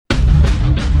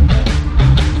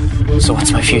So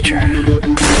what's my future? You don't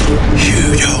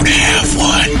have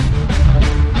one.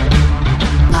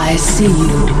 I see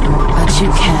you, but you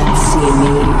can't see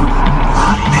me.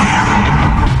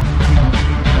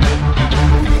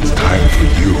 It's time for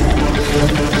you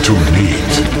to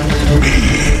meet me.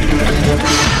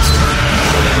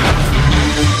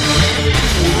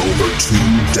 For over 2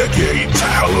 decades,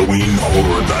 Halloween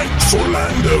Horror Nights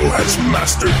Orlando has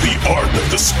mastered the art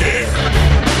of the scare.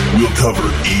 We'll cover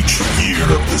each year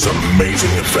of this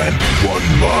amazing event one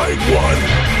by one,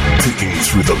 picking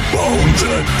through the bones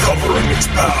and uncovering its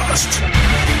past.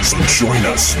 So join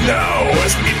us now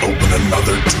as we open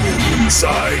another tomb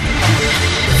inside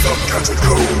the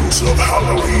Catacombs of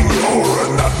Halloween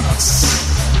Horror Nights.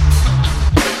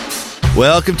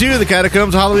 Welcome to the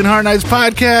Catacombs Halloween Horror Nights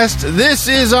podcast. This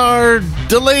is our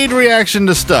delayed reaction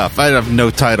to stuff. I have no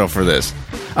title for this.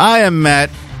 I am Matt,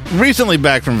 recently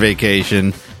back from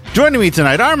vacation. Joining me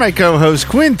tonight are my co-hosts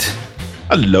Quint.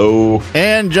 Hello.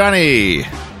 And Johnny.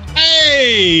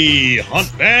 Hey, hunt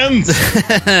fans.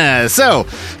 So,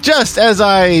 just as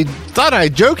I thought I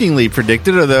jokingly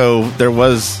predicted, although there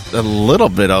was a little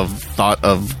bit of thought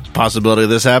of possibility of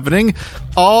this happening,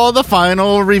 all the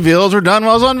final reveals were done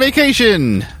while I was on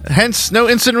vacation. Hence, no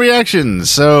instant reactions.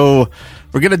 So,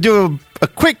 we're going to do a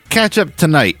quick catch-up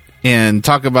tonight and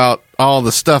talk about all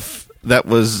the stuff that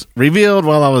was revealed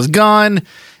while I was gone,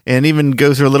 and even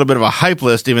go through a little bit of a hype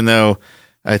list, even though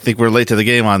I think we're late to the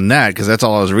game on that, because that's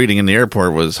all I was reading in the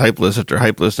airport was hype list after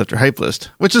hype list after hype list,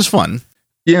 which is fun.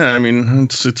 Yeah, I mean,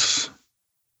 it's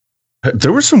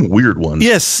there were some weird ones.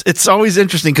 Yes, it's always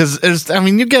interesting because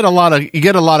you get a lot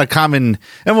of common,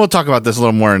 and we'll talk about this a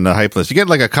little more in the hype list. You get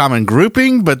like a common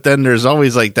grouping, but then there's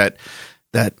always like that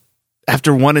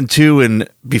after 1 and 2 and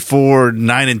before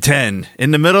 9 and 10 in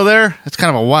the middle there. It's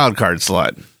kind of a wild card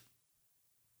slot.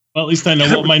 Well, at least I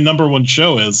know what my number one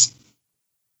show is.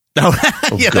 Oh,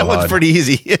 yeah, God. That one's pretty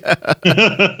easy.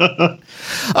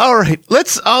 All right,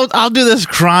 I'll do this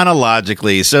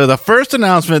chronologically. So the first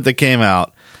announcement that came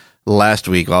out last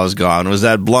week while I was gone was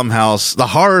that Blumhouse, The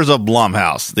Horrors of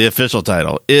Blumhouse, the official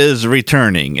title, is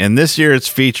returning. And this year it's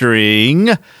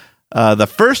featuring The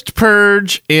First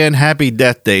Purge and Happy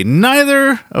Death Day,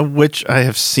 neither of which I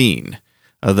have seen.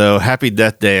 Although Happy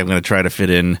Death Day I'm going to try to fit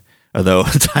in, although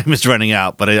time is running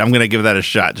out. But I'm going to give that a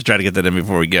shot to try to get that in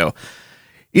before we go.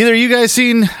 Either you guys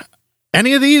seen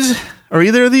any of these or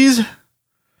either of these?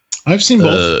 I've seen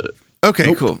both. Okay,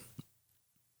 nope. Cool.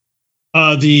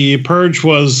 The Purge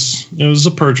was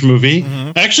a Purge movie. Mm-hmm.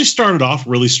 It actually started off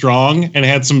really strong and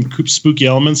had some spooky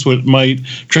elements which might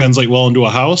translate well into a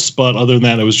house, but other than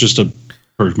that, it was just a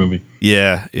Purge movie.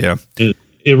 Yeah.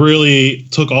 It really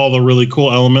took all the really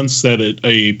cool elements that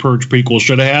a Purge prequel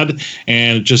should have had,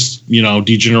 and it just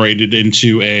degenerated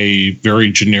into a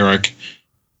very generic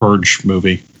Purge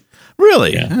movie.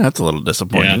 Really? Yeah. That's a little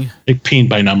disappointing. Yeah. It peened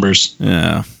by numbers.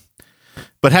 Yeah.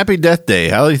 But Happy Death Day,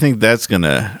 how do you think that's going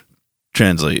to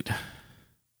translate?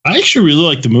 I actually really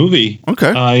liked the movie.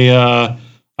 Okay.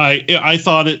 I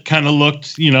thought it kind of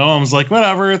looked, I was like,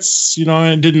 whatever. It's,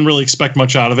 I didn't really expect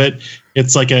much out of it.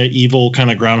 It's like a evil kind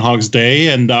of Groundhog's Day,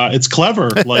 and it's clever.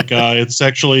 Like it's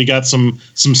actually got some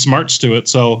smarts to it.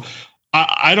 So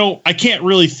I can't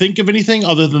really think of anything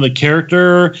other than the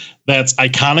character that's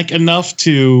iconic enough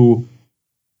to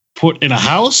put in a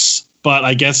house. But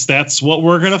I guess that's what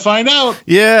we're going to find out.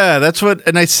 Yeah, that's what,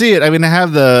 and I see it. I mean, I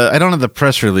don't have the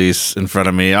press release in front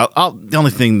of me. The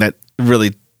only thing that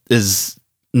really is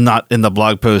not in the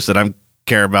blog post that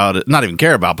not even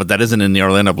care about, but that isn't in the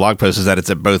Orlando blog post is that it's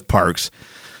at both parks.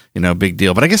 Big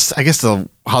deal. But I guess the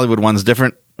Hollywood one's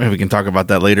different. Maybe we can talk about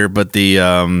that later. But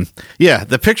the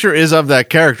picture is of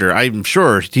that character. I'm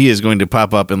sure he is going to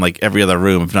pop up in like every other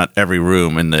room, if not every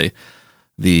room in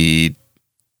the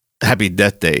Happy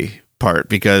Death Day part,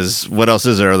 because what else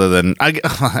is there other than I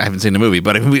haven't seen the movie,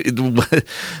 but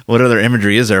what other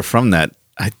imagery is there from that?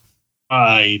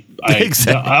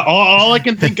 Exactly. All I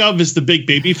can think of is the big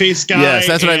baby face guy. Yes,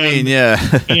 that's what I mean. Yeah,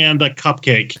 and a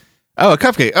cupcake. Oh, a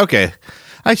cupcake. Okay,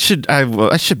 I should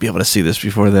be able to see this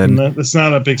before then. It's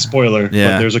not a big spoiler.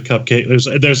 Yeah, but there's a cupcake.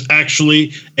 There's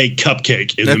actually a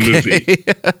cupcake in the movie.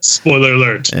 Spoiler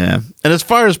alert. Yeah, and as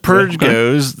far as Purge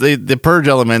goes, the Purge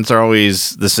elements are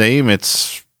always the same.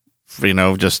 It's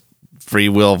just free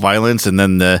will violence, and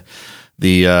then the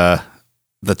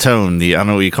tone, I don't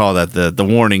know what you call that, the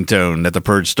warning tone that the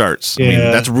Purge starts. Yeah. I mean,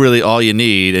 that's really all you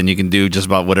need, and you can do just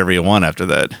about whatever you want after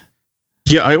that.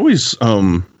 Yeah, I always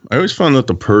found that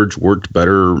the Purge worked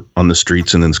better on the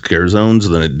streets and in scare zones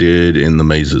than it did in the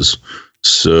mazes.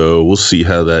 So we'll see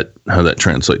how that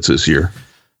translates this year.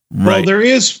 Right. Well, there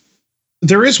is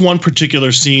there is one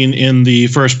particular scene in the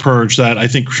first Purge that I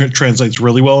think translates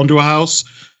really well into a house.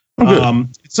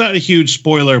 It's not a huge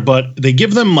spoiler, but they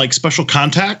give them like special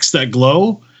contacts that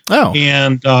glow. Oh,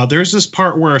 and there's this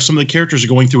part where some of the characters are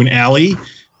going through an alley,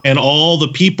 and all the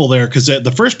people there, because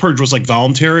the first Purge was like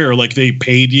voluntary or like they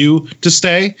paid you to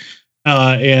stay,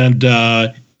 and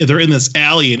they're in this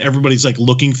alley, and everybody's like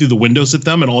looking through the windows at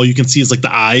them, and all you can see is like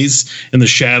the eyes and the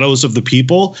shadows of the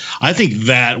people. I think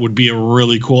that would be a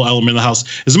really cool element in the house.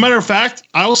 As a matter of fact,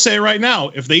 I will say right now,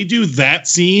 if they do that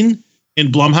scene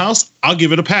in Blumhouse, I'll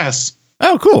give it a pass.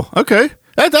 Oh, cool. Okay.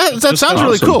 That sounds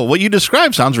really cool. What you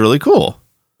described sounds really cool.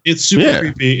 It's super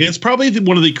creepy. It's probably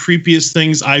one of the creepiest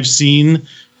things I've seen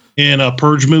in a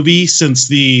Purge movie since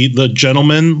the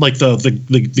Gentleman, like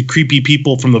the creepy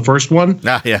people from the first one.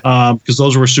 Because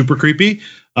those were super creepy.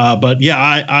 But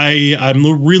yeah, I'm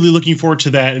really looking forward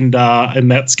to that, and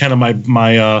that's kind of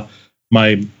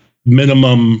my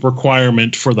minimum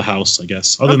requirement for the house, I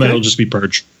guess. Other than that, it'll just be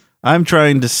Purge. I'm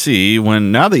trying to see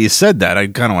now that you said that, I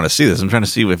kind of want to see this. I'm trying to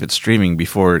see if it's streaming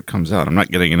before it comes out. I'm not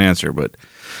getting an answer, but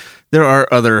there are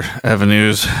other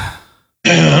avenues.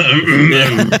 If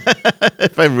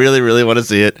I really, really want to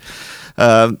see it.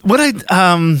 I'm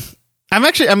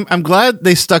glad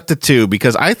they stuck to 2,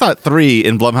 because I thought 3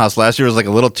 in Blumhouse last year was like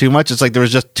a little too much. It's like there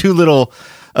was just too little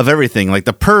of everything. Like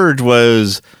the Purge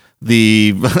was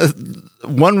the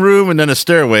one room and then a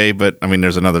stairway, but I mean,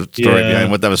 there's another story behind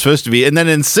what that was supposed to be. And then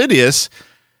Insidious,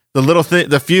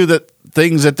 the few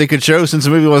things that they could show since the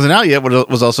movie wasn't out yet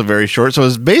was also very short. So it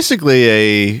was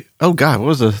basically what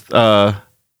was the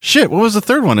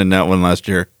third one in that one last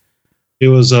year? It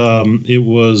was what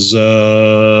was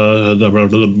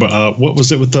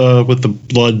it with the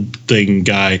blood thing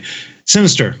guy?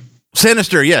 Sinister,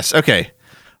 yes. Okay.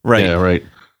 Right. Yeah, right.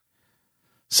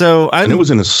 So it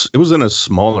was in a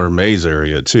smaller maze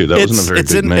area too. That wasn't a very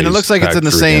big maze. And it looks like it's in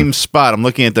the same spot. I'm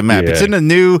looking at the map. Yeah. It's in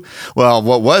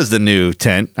what was the new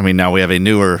tent? I mean, now we have a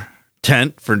newer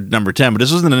tent for number 10, but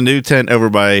this wasn't a new tent over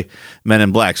by Men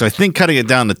in Black. So I think cutting it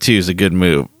down to 2 is a good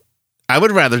move. I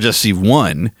would rather just see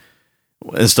 1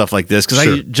 and stuff like this, because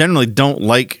I generally don't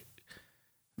like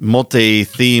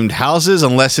multi-themed houses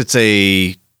unless it's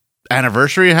a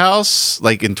anniversary house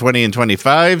like in 20 and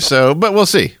 25. So, but we'll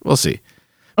see.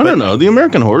 I don't know. The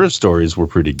American Horror Stories were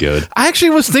pretty good. I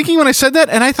actually was thinking when I said that,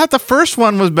 and I thought the first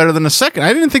one was better than the second.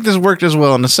 I didn't think this worked as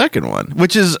well in the second one,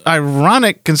 which is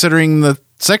ironic considering the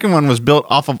second one was built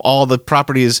off of all the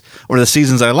properties or the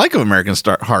seasons I like of American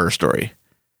Horror Story.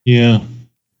 Yeah.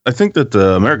 I think that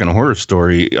the American Horror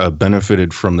Story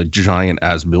benefited from the giant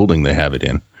ass building they have it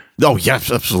in. Oh, yes,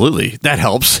 absolutely. That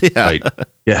helps. Yeah.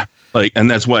 Yeah.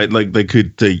 And that's why,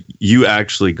 you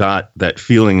actually got that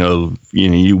feeling of,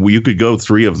 you could go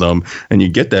 3 of them and you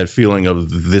get that feeling of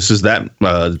this is that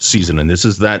season and this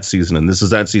is that season and this is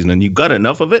that season. And you got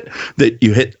enough of it that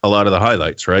you hit a lot of the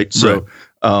highlights, right? So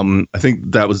I think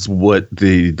that was what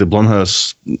the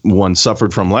Blumhouse one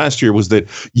suffered from last year, was that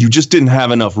you just didn't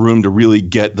have enough room to really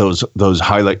get those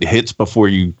highlight hits before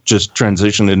you just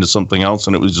transitioned into something else.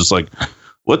 And it was just like,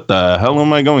 what the hell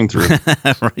am I going through?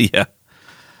 Yeah.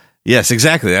 Yes,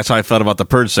 exactly. That's how I felt about the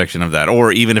Purge section of that.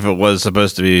 Or even if it was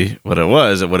supposed to be what it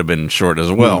would have been short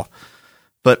as well.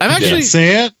 But I'm actually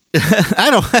say it. I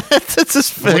don't. It's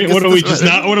just, Wait, what are we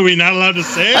not allowed to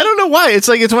say? I don't know why. It's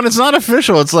like it's when it's not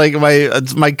official. It's like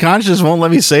my conscience won't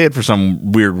let me say it for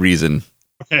some weird reason.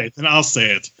 Okay, then I'll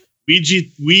say it. Ouija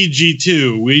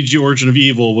Origin of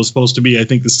Evil was supposed to be, I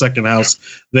think, the second house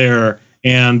there.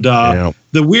 And the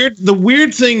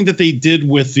weird thing that they did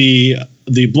with the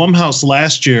Blumhouse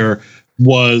last year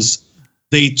was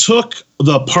they took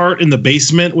the part in the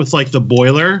basement with like the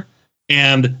boiler,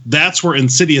 and that's where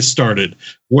Insidious started.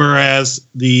 Whereas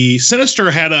the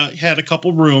Sinister had a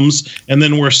couple rooms, and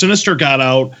then where Sinister got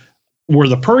out, where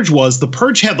the Purge was, the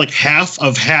Purge had like half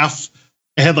of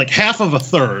a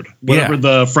third, whatever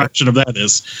the fraction of that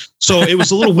is. So it was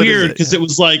a little weird because it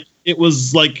was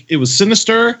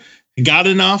Sinister. Got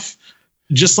enough,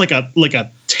 just like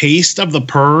a taste of the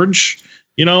Purge,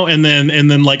 and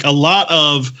then like a lot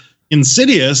of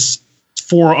Insidious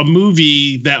for a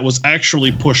movie that was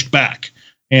actually pushed back.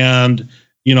 And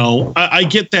I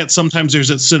get that sometimes there's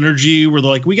that synergy where they're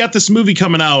like, we got this movie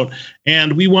coming out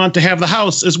and we want to have the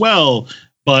house as well,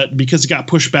 but because it got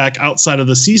pushed back outside of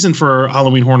the season for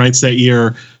Halloween Horror Nights that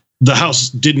year, the house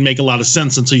didn't make a lot of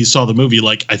sense until you saw the movie.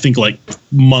 I think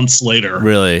months later.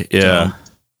 Really, yeah. So,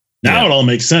 now it all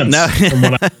makes sense. From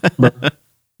what I remember.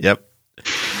 Yep.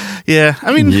 Yeah,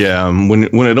 I mean,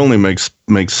 when it only makes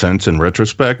sense in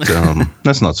retrospect,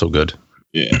 that's not so good.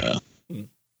 Yeah.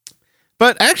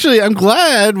 But actually, I'm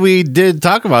glad we did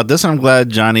talk about this. I'm glad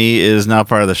Johnny is now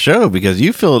part of the show because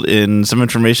you filled in some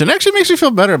information. It actually makes me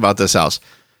feel better about this house.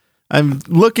 I'm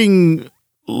looking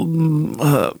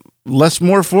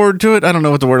more forward to it. I don't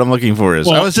know what the word I'm looking for is.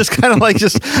 Well, I was just kind of like,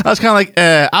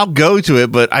 I'll go to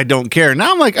it, but I don't care.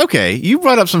 Now I'm like, okay, you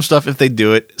brought up some stuff. If they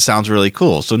do it, sounds really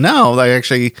cool. So now I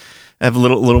actually have a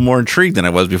little more intrigued than I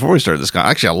was before we started this.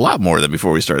 Actually, a lot more than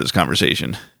before we started this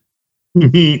conversation.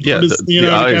 Yeah, what does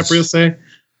DiCaprio say?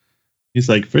 He's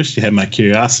like, first you had my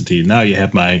curiosity, now you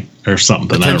have my or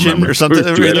something. Attention or something.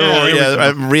 Now you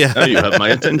have my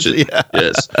attention. Yeah.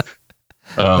 Yes.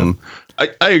 I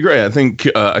agree. I think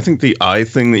the eye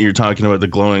thing that you're talking about, the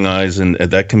glowing eyes, and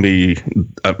that can be.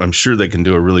 I'm sure they can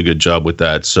do a really good job with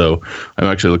that. So I'm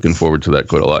actually looking forward to that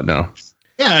quite a lot now.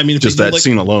 Yeah, I mean, just that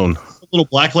scene alone. Little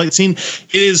blacklight scene,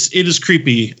 it is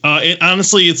creepy.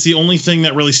 Honestly, it's the only thing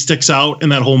that really sticks out in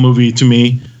that whole movie to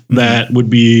me. That would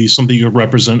be something you could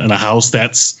represent in a house.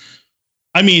 That's,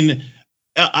 I mean,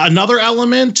 another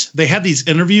element. They had these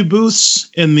interview booths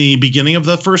in the beginning of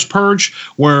the first Purge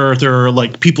where they're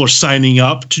like people are signing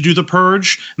up to do the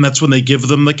Purge, and that's when they give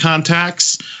them the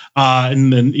contacts.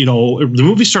 And then, the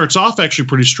movie starts off actually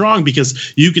pretty strong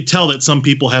because you could tell that some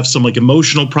people have some like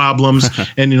emotional problems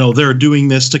and, they're doing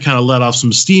this to kind of let off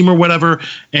some steam or whatever.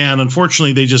 And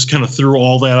unfortunately, they just kind of threw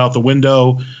all that out the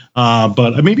window.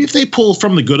 But maybe if they pull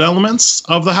from the good elements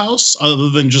of the house, other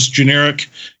than just generic,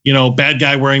 bad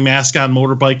guy wearing mask on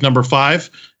motorbike number 5,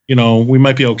 we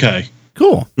might be okay.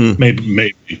 Cool.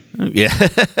 Maybe. Yeah.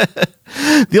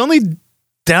 The only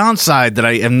downside that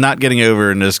I am not getting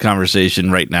over in this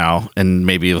conversation right now, and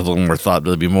maybe with a little more thought,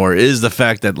 there'll be more, is the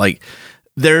fact that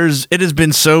it has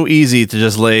been so easy to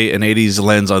just lay an 80s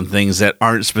lens on things that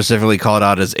aren't specifically called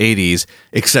out as 80s,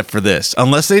 except for this.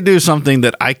 Unless they do something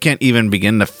that I can't even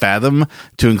begin to fathom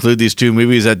to include these two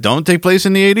movies that don't take place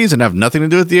in the 80s and have nothing to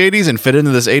do with the 80s and fit into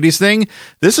this 80s thing,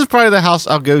 this is probably the house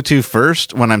I'll go to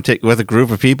first when I'm with a group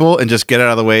of people and just get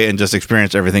out of the way and just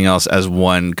experience everything else as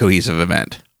one cohesive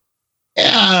event.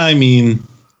 Yeah, I mean,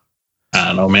 I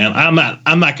don't know, man. I'm not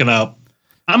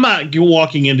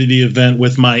walking into the event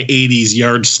with my 80s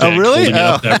yardstick. Oh, really?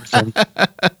 I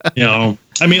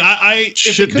mean,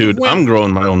 shit, dude, I'm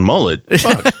growing my own mullet.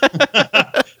 Fuck.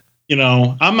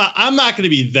 I'm not going to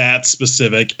be that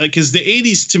specific because the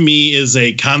 80s to me is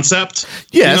a concept.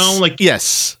 Yes.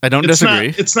 Yes, I don't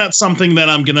disagree. It's not something that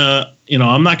I'm going to,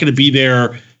 I'm not going to be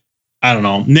there. I don't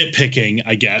know, nitpicking,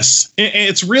 I guess.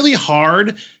 It's really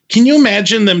hard. Can you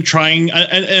imagine them trying,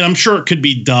 and I'm sure it could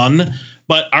be done,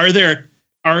 but are there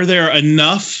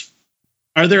enough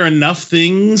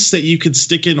things that you could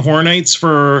stick in Horror Nights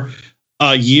for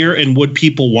a year, and would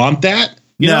people want that?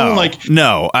 I'm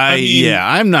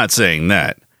not saying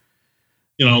that.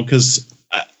 Because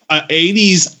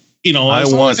 80s, I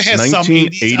want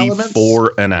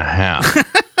 1984 and a half.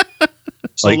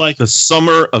 So like the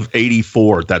summer of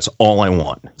 84, that's all I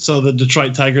want. So the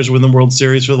Detroit Tigers win the World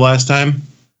Series for the last time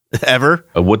ever.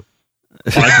 What?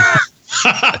 I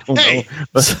don't know.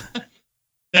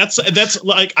 That's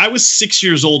like I was 6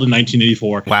 years old in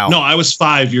 1984. Wow. No, I was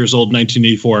 5 years old in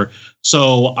 1984.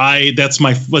 So that's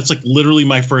like literally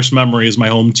my first memory is my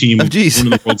home team winning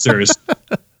the World Series.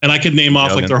 And I could name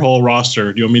off like their whole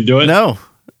roster. Do you want me to do it? No,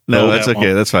 that's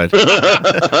okay. That's fine.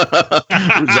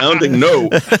 Resounding no.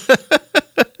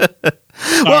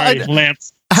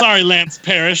 Sorry, Lance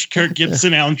Parrish, Kirk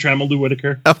Gibson, Alan Trammell, Lou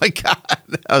Whitaker. Oh my God,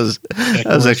 that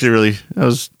was actually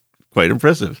quite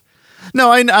impressive. No,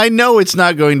 I know it's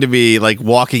not going to be like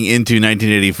walking into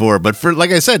 1984, but for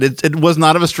like I said, it was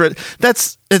not of a stretch.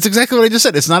 It's exactly what I just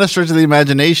said. It's not a stretch of the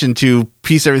imagination to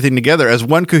piece everything together as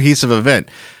one cohesive event.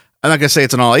 I'm not going to say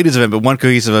it's an all 80s event, but one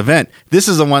cohesive event. This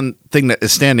is the one thing that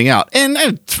is standing out.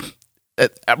 And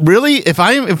really, if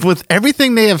with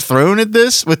everything they have thrown at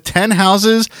this, with 10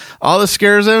 houses, all the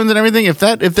scare zones and everything, if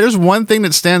there's one thing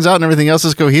that stands out and everything else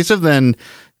is cohesive, then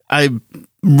I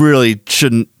really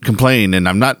shouldn't complain. And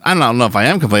I don't know if I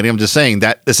am complaining. I'm just saying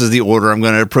that this is the order I'm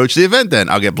going to approach the event. Then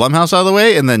I'll get Blumhouse out of the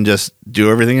way and then just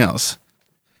do everything else.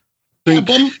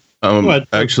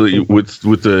 Actually, with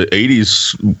the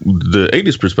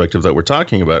 80s perspective that we're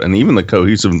talking about, and even the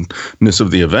cohesiveness of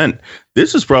the event,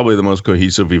 this is probably the most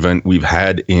cohesive event we've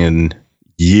had in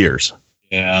years.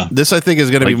 Yeah, this I think is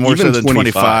going to be more so than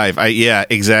 25. Yeah,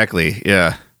 exactly.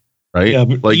 Yeah, right. Yeah,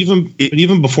 but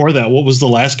even before that, what was the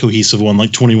last cohesive one?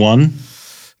 Like 21.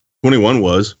 21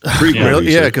 was pretty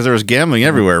cohesive. Yeah, because there was gambling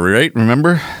everywhere. Right?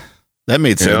 Remember that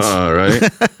made sense. Yeah, right.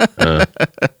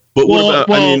 But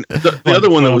the other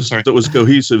one that was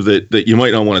cohesive that you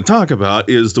might not want to talk about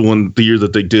is the year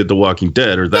that they did The Walking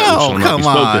Dead, or that. No, come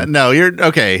on. No, you're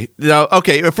okay. No,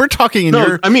 okay. If we're talking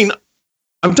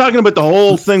I'm talking about the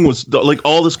whole thing was like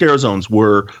all the scare zones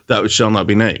were that shall not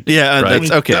be named. Yeah, right?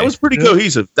 that's okay. That was pretty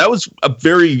cohesive. That was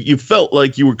you felt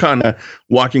like you were kind of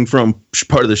walking from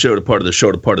part of the show to part of the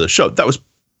show to part of the show. That was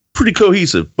pretty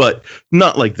cohesive, but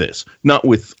not like this. Not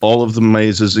with all of the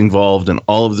mazes involved and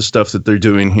all of the stuff that they're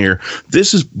doing here.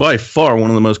 This is by far one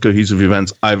of the most cohesive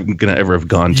events I'm gonna ever have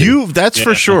gone to. That's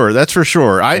for sure. That's for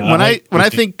sure. When I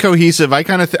think cohesive, I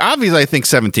kind of obviously I think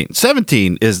 17.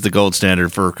 17 is the gold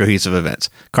standard for cohesive events.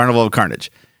 Carnival of Carnage,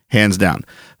 hands down.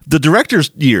 The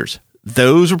director's years,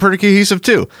 those were pretty cohesive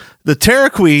too. The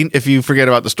Terra Queen, if you forget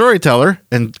about the storyteller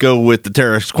and go with the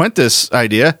Terra Quintus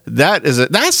idea,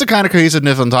 that's the kind of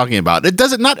cohesiveness I'm talking about.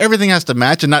 Not everything has to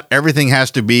match and not everything has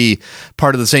to be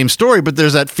part of the same story, but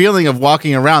there's that feeling of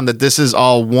walking around that this is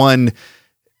all one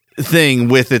thing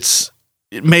with its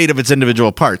made of its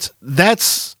individual parts.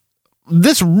 This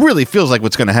really feels like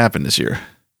what's going to happen this year.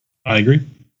 I agree.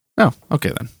 Oh, okay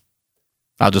then.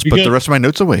 I'll just put the rest of my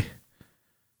notes away.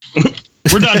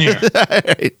 We're done here.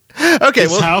 Right. Okay,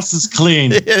 this house is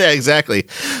clean. Yeah, exactly.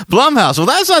 Blumhouse. Well,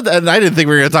 that's not. I didn't think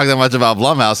we were going to talk that much about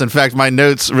Blumhouse. In fact, my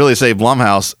notes really say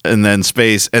Blumhouse and then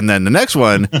space and then the next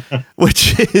one,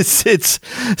 which is it's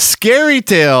Scary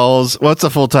Tales. What's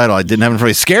the full title? I didn't have it for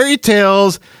you. Scary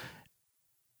Tales.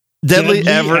 Deadly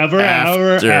ever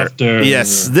after.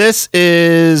 Yes, this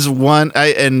is one.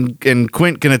 And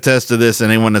Quint can attest to this.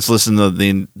 And anyone that's listened to the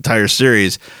entire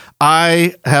series,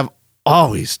 I have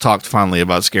always talked fondly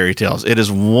about Scary Tales. It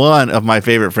is one of my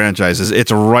favorite franchises.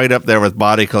 It's right up there with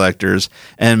Body Collectors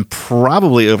and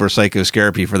probably over Psycho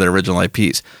Scarapy for their original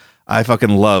IPs. I fucking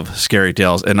love Scary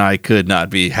Tales, and I could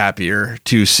not be happier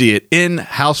to see it in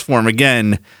house form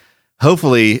again.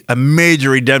 Hopefully, a major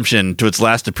redemption to its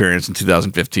last appearance in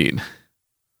 2015.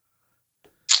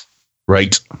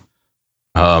 Right.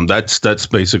 That's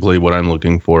basically what I'm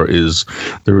looking for is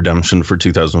the redemption for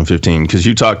 2015 because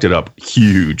you talked it up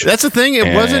huge. That's the thing.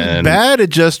 It wasn't bad. It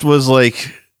just was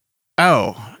like,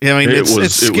 oh, I mean,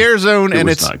 it's Scare Zone and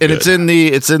it's in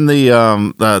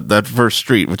the that first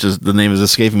street, which is the name is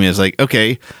escaping me. It's like,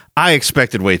 okay, I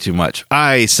expected way too much.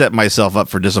 I set myself up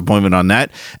for disappointment on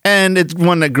that, and it's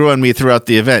one that grew on me throughout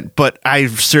the event. But I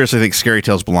seriously think Scary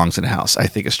Tales belongs in a house. I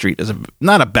think a street is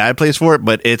not a bad place for it,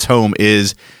 but its home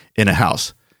is in a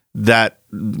house. That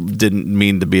didn't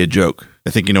mean to be a joke. I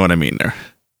think you know what I mean there.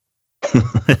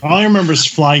 All I remember is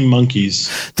flying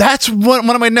monkeys. That's one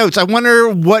of my notes. I wonder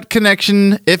what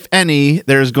connection, if any,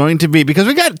 there's going to be, because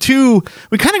we kind of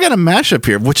got a mashup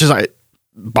here, which is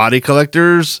Body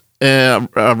Collectors,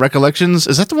 Recollections.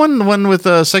 Is that the one with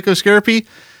Psycho Scarapy?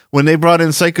 When they brought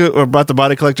the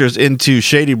Body Collectors into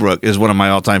Shady Brook is one of my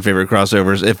all-time favorite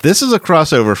crossovers. If this is a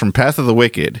crossover from Path of the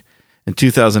Wicked in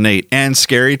 2008 and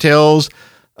Scary Tales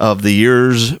of the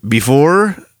years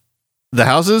before the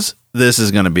houses, this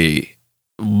is going to be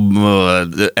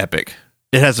epic.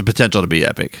 It has the potential to be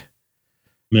epic.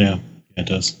 Yeah, it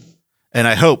does. And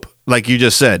I hope, like you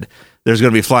just said, there's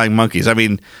going to be flying monkeys. I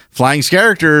mean, flying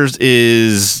characters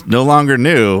is no longer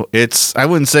new. I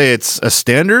wouldn't say it's a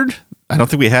standard. I don't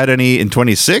think we had any in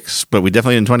 26, but we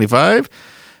definitely in 25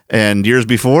 and years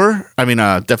before. I mean,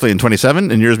 definitely in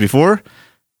 27 and years before.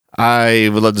 I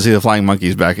would love to see the flying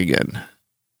monkeys back again.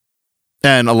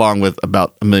 And along with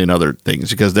about a million other things,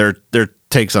 because their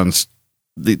takes on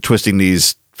twisting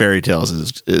these fairy tales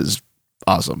is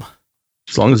awesome.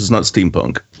 As long as it's not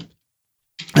steampunk.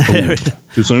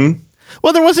 Too soon?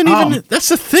 Well, there wasn't even. That's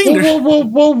the thing. Whoa!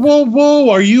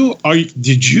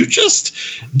 Did you just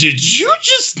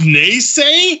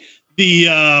naysay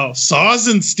the Saws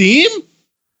and Steam?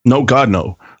 No, God,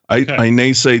 no. I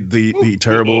naysay the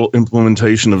terrible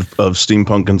implementation of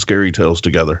steampunk and Scary Tales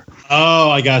together. Oh,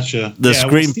 I gotcha. The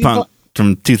Screampunk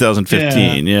from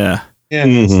 2015. Yeah.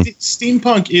 Mm-hmm.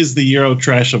 Steampunk is the Euro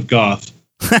trash of goth.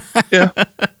 Yeah,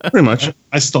 pretty much.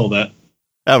 I stole that.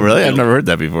 Oh, really? I've never heard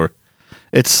that before.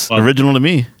 It's original to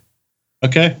me.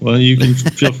 Okay, well, you can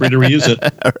feel free to reuse it.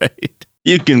 All right.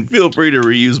 You can feel free to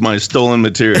reuse my stolen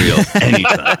material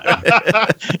anytime.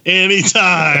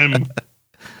 Anytime.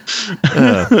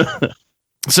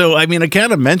 So, I mean, I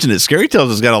kind of mentioned it. Scary Tales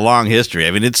has got a long history.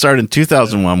 I mean, it started in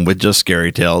 2001 with just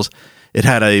Scary Tales. It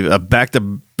had a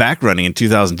back-to-back running in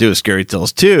 2002 with Scary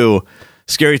Tales 2,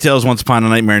 Scary Tales Once Upon a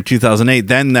Nightmare in 2008,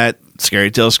 then that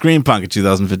Scary Tales Screampunk in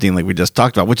 2015, like we just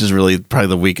talked about, which is really probably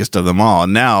the weakest of them all.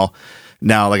 And now,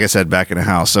 like I said, back in the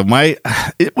house. So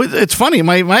it's funny.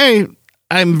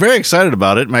 I'm very excited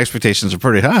about it. My expectations are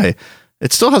pretty high.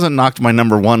 It still hasn't knocked my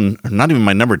number one, or not even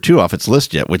my number two off its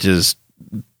list yet, which is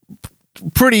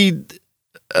pretty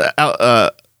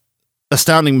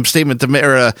astounding statement to me,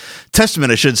 or a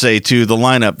testament, I should say, to the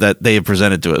lineup that they have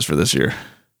presented to us for this year.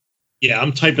 Yeah,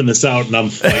 I'm typing this out and I'm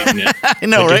fighting it. I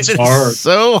know, right? It's hard.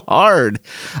 So hard.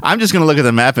 I'm just going to look at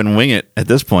the map and wing it at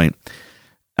this point.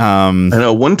 I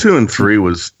know 1, 2, and 3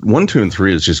 was 1, 2, and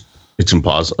 3 is just it's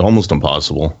impossible, almost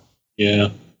impossible. Yeah.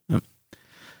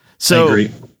 So, I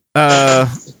agree.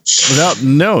 Without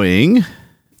knowing,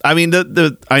 I mean,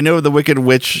 I know the Wicked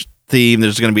Witch theme.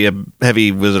 There's going to be a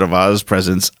heavy Wizard of Oz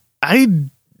presence. I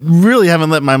really haven't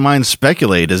let my mind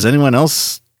speculate. Does anyone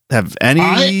else have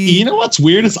any? You know what's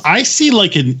weird is I see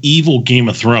like an evil Game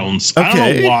of Thrones. Okay. I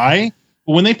don't know why,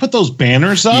 but when they put those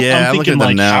banners up, I'm thinking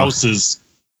like houses.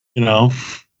 You know.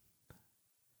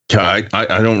 Yeah,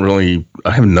 I don't really.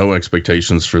 I have no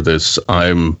expectations for this.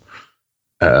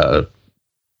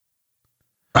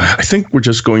 I think we're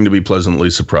just going to be pleasantly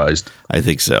surprised. I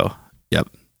think so. Yep.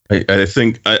 I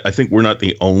think we're not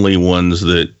the only ones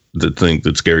that think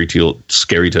that Scary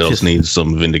Tales needs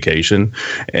some vindication,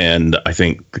 and I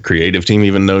think the creative team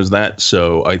even knows that.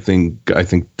 So I think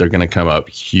they're going to come up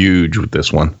huge with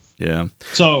this one. Yeah.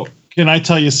 So can I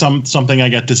tell you something I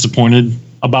got disappointed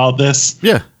about this?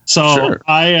 Yeah. So sure.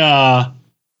 I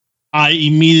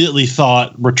immediately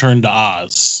thought Return to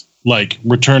Oz. Like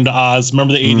Return to Oz.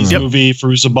 Remember the 80s movie,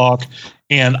 Fairuza Balk?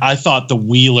 And I thought the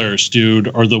Wheelers, dude,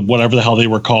 or the whatever the hell they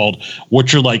were called,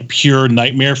 which are like pure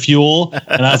nightmare fuel.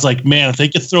 And I was like, man, if they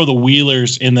could throw the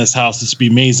Wheelers in this house, this would be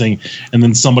amazing. And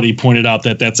then somebody pointed out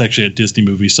that that's actually a Disney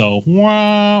movie. So,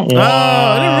 I didn't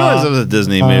realize it was a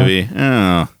Disney movie.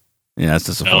 Oh, yeah, that's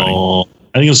disappointing. No,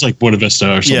 I think it was like Buena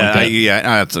Vista or something like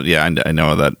that. I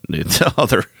know that. It's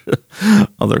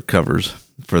other covers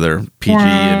for their PG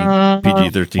and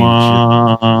PG-13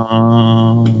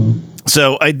 shit.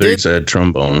 So I did said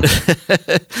trombone.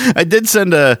 I did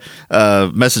send a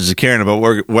message to Karen about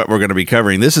what we're going to be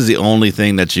covering. This is the only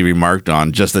thing that she remarked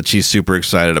on, just that she's super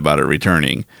excited about it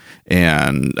returning.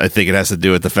 And I think it has to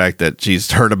do with the fact that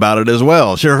she's heard about it as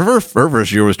well. Her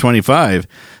first year was 25.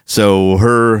 So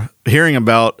her hearing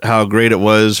about how great it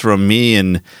was from me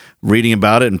and reading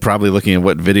about it and probably looking at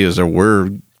what videos there were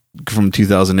from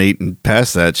 2008 and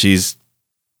past that,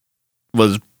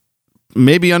 was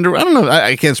maybe I don't know.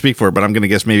 I can't speak for it, but I'm going to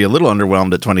guess maybe a little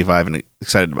underwhelmed at 25 and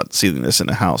excited about seeing this in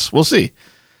the house. We'll see.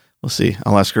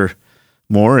 I'll ask her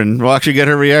more and we'll actually get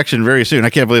her reaction very soon. I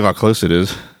can't believe how close it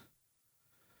is.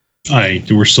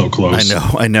 We're so close.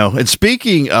 I know. And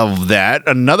speaking of that,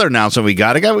 another announcement we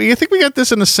got. I think we got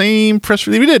this in the same press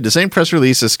release. We did the same press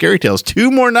release as Scary Tales. 2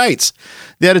 more nights.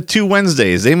 They added 2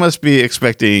 Wednesdays. They must be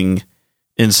expecting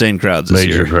insane crowds this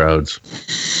year. Major crowds.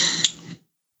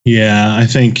 Yeah, I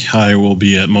think I will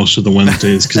be at most of the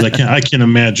Wednesdays because I can't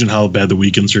imagine how bad the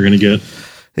weekends are going to get.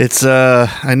 It's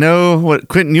I know what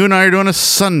Quentin, you and I are doing a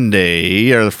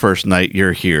Sunday or the first night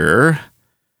you're here.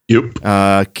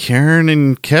 Yep. Karen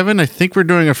and Kevin, I think we're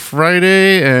doing a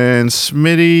Friday, and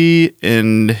Smitty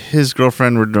and his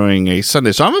girlfriend were doing a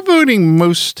Sunday. So I'm avoiding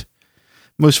most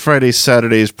Fridays,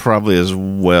 Saturdays probably as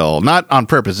well. Not on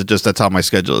purpose. It's just that's how my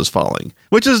schedule is falling,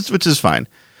 which is fine.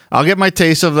 I'll get my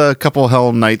taste of a couple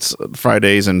Hell Nights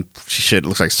Fridays, and shit, it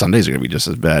looks like Sundays are going to be just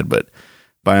as bad. But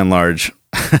by and large,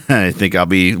 I think I'll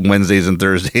be Wednesdays and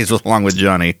Thursdays along with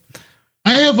Johnny.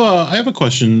 I have a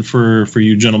question for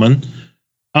you gentlemen.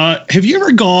 Have you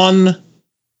ever gone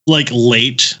like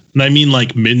late? And I mean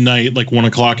like midnight, like 1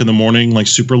 o'clock in the morning, like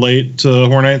super late to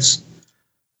Horror Nights?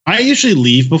 I usually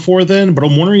leave before then, but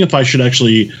I'm wondering if I should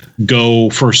actually go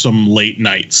for some late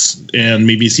nights and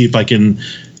maybe see if I can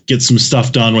get some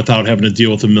stuff done without having to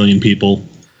deal with a million people.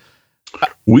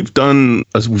 We've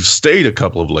stayed a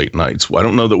couple of late nights. I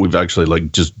don't know that we've actually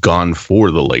like just gone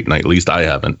for the late night. At least I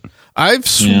haven't. I've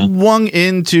swung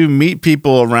in to meet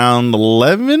people around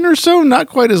 11 or so, not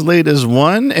quite as late as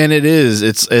 1. And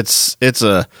it's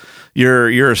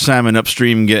you're a salmon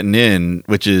upstream getting in,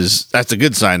 that's a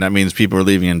good sign. That means people are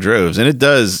leaving in droves. And it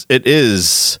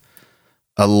is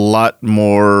a lot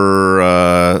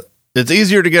more, it's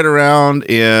easier to get around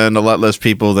and a lot less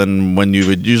people than when you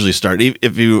would usually start.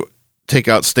 If you take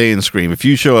out Stay and Scream, if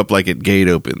you show up like at gate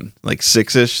open, like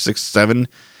 6-ish, 6, 7,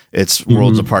 it's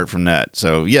worlds apart from that.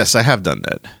 So yes, I have done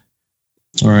that.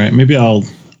 All right. Maybe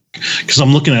because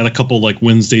I'm looking at a couple like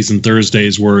Wednesdays and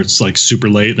Thursdays where it's like super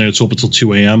late and it's open till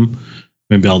 2 a.m.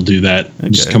 Maybe I'll do that. Okay.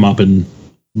 Just come up and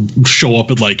show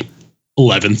up at like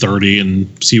 11:30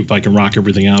 and see if I can rock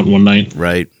everything out in one night.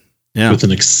 Right. Yeah. With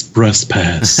an express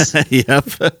pass. Yep.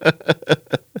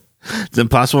 It's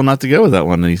impossible not to go with that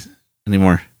one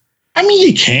anymore. I mean,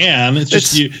 you can. It's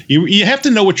just you have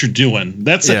to know what you're doing.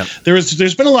 There's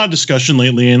been a lot of discussion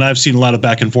lately, and I've seen a lot of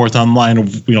back and forth online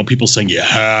of people saying you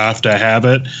have to have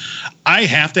it. I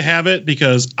have to have it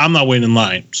because I'm not waiting in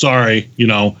line. Sorry,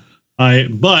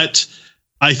 but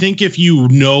I think if you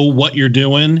know what you're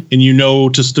doing and you know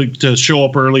to show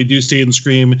up early, do Stay and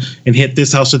Scream, and hit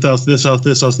this house,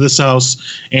 this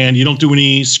house, and you don't do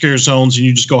any scare zones and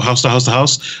you just go house to house to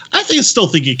house, I still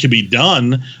think it can be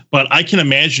done. But I can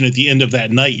imagine at the end of that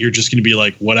night, you're just going to be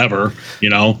like, whatever, you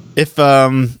know. If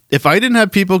I didn't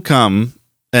have people come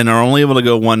and are only able to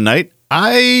go one night,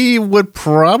 I would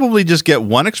probably just get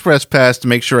one express pass to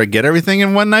make sure I get everything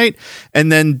in one night,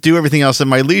 and then do everything else at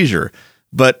my leisure.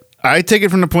 But I take it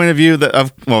from the point of view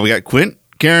that we got Quint,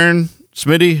 Karen,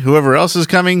 Smitty, whoever else is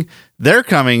coming. They're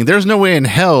coming. There's no way in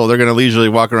hell they're going to leisurely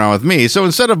walk around with me. So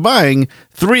instead of buying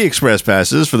 3 express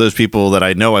passes for those people that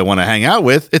I know I want to hang out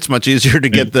with, it's much easier to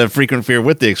get the frequent fear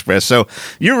with the express. So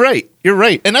you're right. You're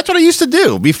right. And that's what I used to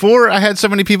do before I had so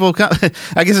many people come.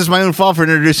 I guess it's my own fault for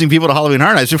introducing people to Halloween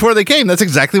Horror Nights. Before they came, that's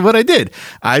exactly what I did.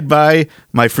 I'd buy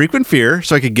my frequent fear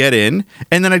so I could get in,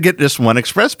 and then I'd get just one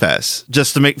express pass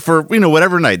just to make for,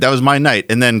 whatever night. That was my night.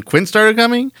 And then Quint started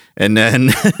coming, and then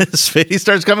Smitty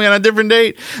starts coming on a different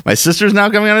date. My sister's now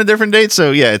coming on a different date.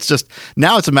 So yeah, it's just,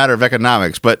 now it's a matter of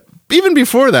economics. But even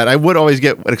before that, I would always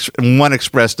get one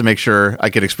express to make sure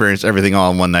I could experience everything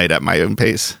all in one night at my own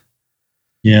pace.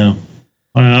 Yeah.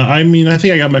 I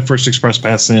think I got my first express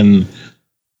pass in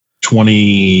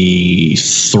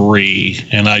 23,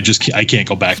 and I can't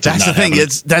go back to that. That's the thing.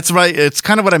 That's right. It's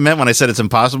kind of what I meant when I said it's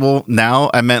impossible. Now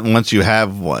I meant once you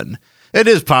have one, it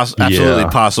is absolutely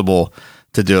possible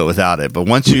to do it without it. But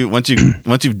once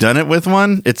you've done it with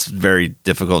one, it's very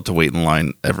difficult to wait in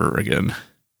line ever again.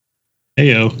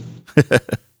 Heyo.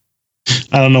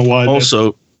 I don't know why.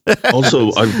 Also,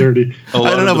 I'm dirty.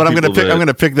 I don't know, but I'm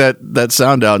gonna pick that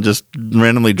sound out and just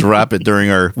randomly drop it during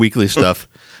our weekly stuff.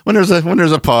 When there's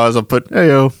a pause, I'll put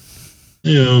heyo.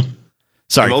 Yeah.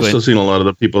 Sorry, I've also seen a lot of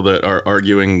the people that are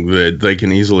arguing that they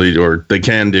can easily or they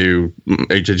can do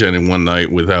HHN in one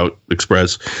night without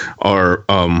Express are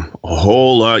a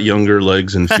whole lot younger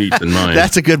legs and feet than mine.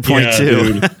 That's a good point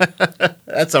too.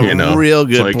 That's a real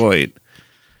good point.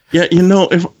 Yeah,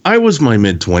 if I was my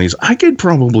mid-20s, I could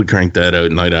probably crank that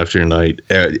out night after night,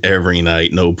 every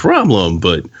night, no problem.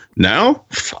 But now,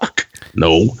 fuck,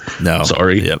 no,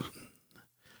 sorry. Yep.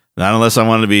 Not unless I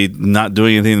wanted to be not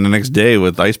doing anything the next day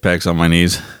with ice packs on my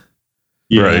knees.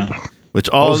 Yeah. Right. Which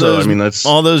all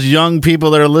those young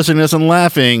people that are listening to this and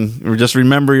laughing, or just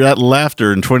remember that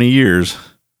laughter in 20 years.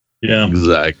 Yeah,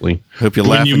 exactly. Hope you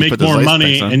laugh when you make more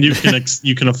money and you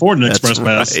can afford an express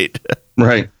pass.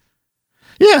 Right.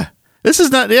 Yeah, this is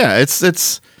not. Yeah, it's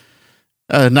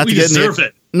not to get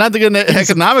into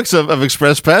economics of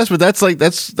Express Pass, but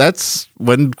that's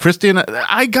when Christy and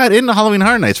I got into Halloween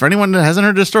Horror Nights. For anyone that hasn't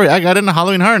heard this story, I got into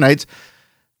Halloween Horror Nights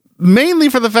mainly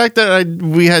for the fact that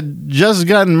we had just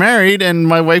gotten married and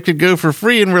my wife could go for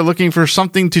free, and we're looking for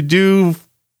something to do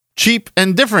cheap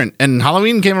and different. And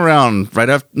Halloween came around right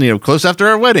after, close after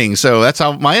our wedding. So that's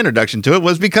how my introduction to it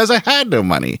was, because I had no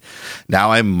money.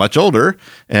 Now I'm much older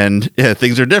and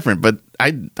things are different, but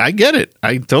I get it.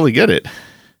 I totally get it.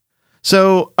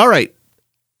 So, all right.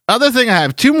 Other thing I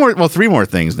have three more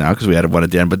things now, because we had one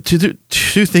at the end, but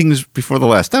two things before the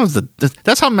last.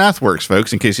 That's how math works,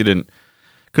 folks, in case you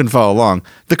couldn't follow along.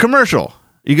 The commercial.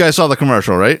 You guys saw the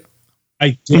commercial, right?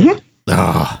 I did. Mm-hmm.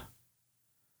 Oh.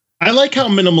 I like how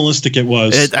minimalistic it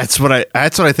was. That's what I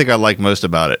think I like most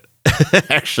about it.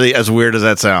 Actually, as weird as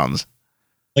that sounds.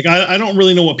 Like, I don't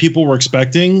really know what people were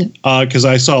expecting, because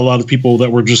I saw a lot of people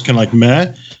that were just kind of like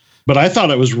meh, but I thought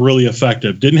it was really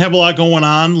effective. Didn't have a lot going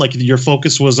on. Like, your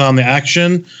focus was on the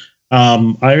action.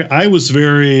 I'm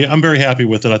very happy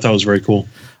with it. I thought it was very cool.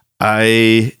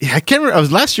 I can't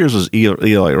remember. Last year's was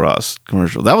Eli Ross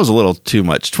commercial. That was a little too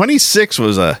much. 26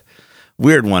 was a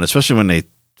weird one, especially when they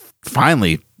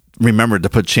finally remembered to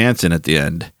put Chance in at the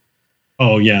end.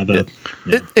 Oh yeah,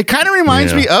 it kind of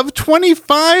reminds me of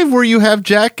 25, where you have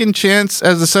Jack and Chance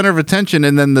as the center of attention,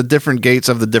 and then the different gates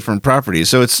of the different properties.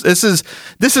 So this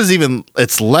is even,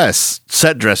 it's less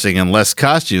set dressing and less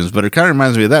costumes, but it kind of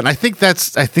reminds me of that. And I think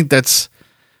that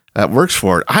works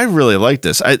for it. I really like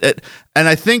this. And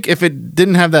I think if it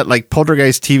didn't have that like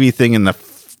Poltergeist TV thing in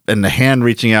the hand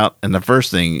reaching out in the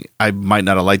first thing, I might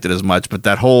not have liked it as much. But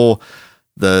that whole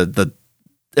the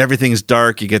everything's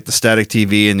dark, you get the static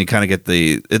TV, and you kind of get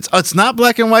it's not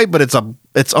black and white, but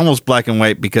it's almost black and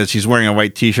white, because she's wearing a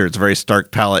white t-shirt. It's a very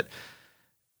stark palette,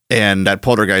 and that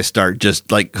Poltergeist start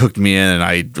just like hooked me in,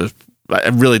 and it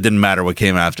really didn't matter what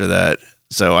came after that.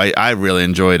 So I really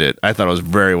enjoyed it. I thought it was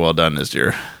very well done this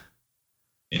year.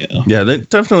 Yeah, they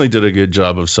definitely did a good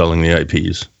job of selling the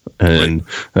IPs, and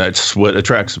that's what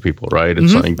attracts the people, right?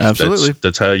 It's like absolutely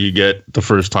that's how you get the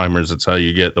first timers. That's how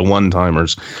you get the one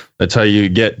timers. That's how you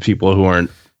get people who aren't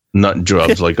nut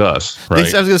jobs like us, right? I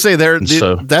was going to say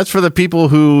that's for the people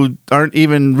who aren't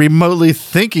even remotely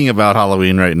thinking about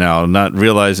Halloween right now, not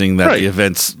realizing that the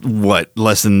event's we're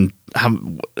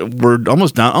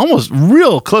almost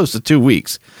real close to 2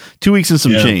 weeks. 2 weeks and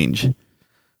some change.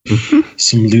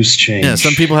 Some loose change. Yeah,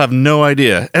 some people have no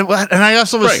idea. And I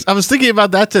also was thinking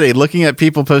about that today, looking at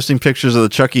people posting pictures of the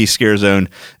Chucky scare zone.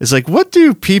 It's like, what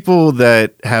do people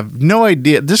that have no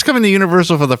idea, just coming to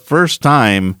Universal for the first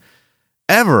time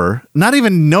ever, not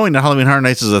even knowing that Halloween Horror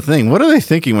Nights is a thing, what are they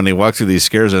thinking when they walk through these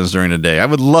scare zones during the day? I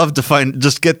would love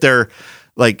to get their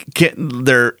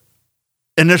their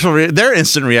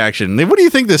instant reaction. What do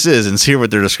you think this is? And hear what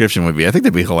their description would be. I think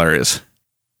that'd be hilarious.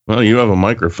 Well, you have a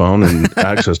microphone and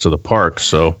access to the park,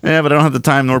 so. Yeah, but I don't have the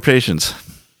time nor patience.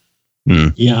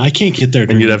 Yeah, I can't get there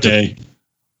during the day.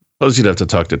 Suppose you'd have to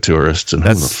talk to tourists, and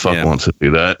who the fuck wants to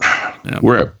do that? Yeah.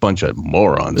 We're a bunch of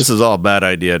morons. This is all a bad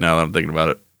idea now that I'm thinking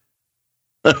about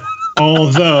it.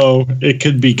 Although, it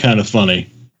could be kind of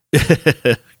funny.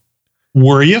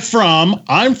 Where are you from?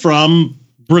 I'm from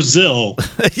Brazil.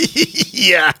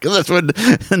 Yeah, because that's what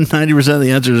 90% of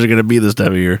the answers are going to be this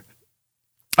time of year.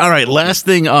 All right, last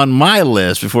thing on my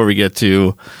list before we get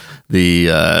to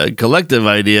the collective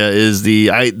idea is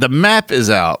the map is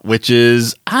out, which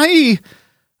is I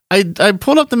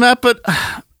pulled up the map, but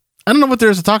I don't know what there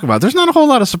is to talk about. There's not a whole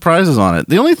lot of surprises on it.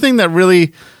 The only thing that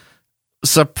really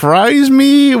surprised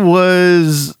me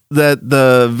was that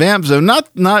the vamp zone, not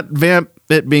vamp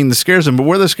it being the scare zone, but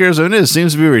where the scare zone is,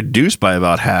 seems to be reduced by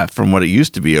about half from what it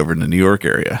used to be over in the New York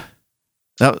area.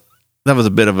 That was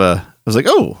a bit of a. I was like,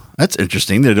 oh, that's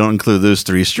interesting. They don't include those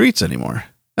 3 streets anymore.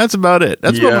 That's about it.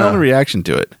 That's my only reaction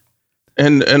to it.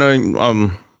 And I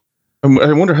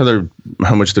wonder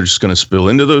how much they're just going to spill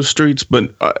into those streets.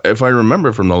 But if I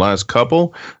remember from the last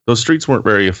couple, those streets weren't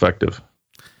very effective.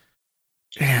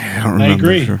 Yeah, I don't remember. I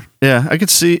agree. Sure. Yeah, I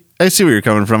see where you're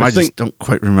coming from. I just don't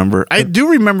quite remember. I do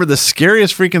remember the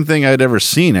scariest freaking thing I'd ever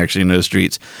seen actually in those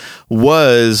streets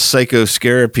was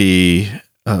Psychoscarapy.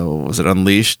 Oh, was it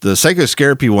Unleashed? The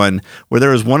Psychoscarapy one, where there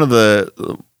was one of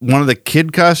the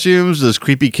kid costumes, those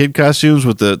creepy kid costumes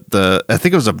with the I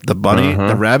think it was the bunny,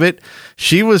 the rabbit.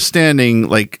 She was standing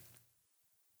like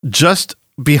just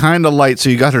behind a light,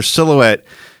 so you got her silhouette,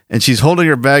 and she's holding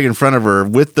her bag in front of her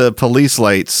with the police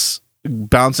lights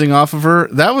bouncing off of her.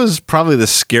 That was probably the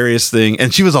scariest thing,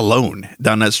 and she was alone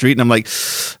down that street. And I'm like,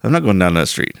 I'm not going down that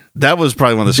street. That was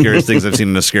probably one of the scariest things I've seen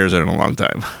in a scare zone in a long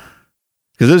time.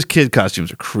 Because those kid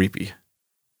costumes are creepy.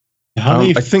 How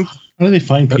do they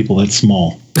find people that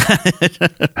small?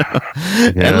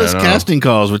 Endless casting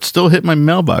calls, which still hit my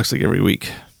mailbox like every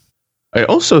week. I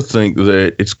also think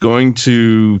that it's going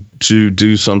to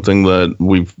do something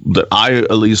that I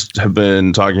at least have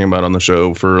been talking about on the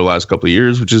show for the last couple of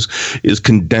years, which is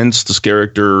condense the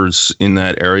characters in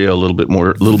that area a little bit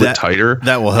tighter.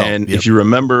 That will help. And if you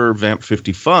remember Vamp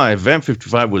 55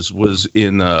 was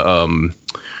in where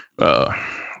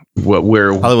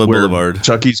Hollywood Boulevard. Where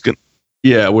Chucky's going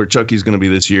to be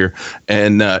this year,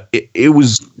 and it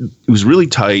was really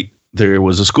tight. There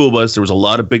was a school bus. There was a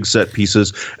lot of big set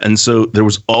pieces, and so there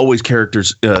was always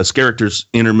characters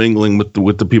intermingling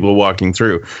with the people walking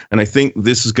through. And I think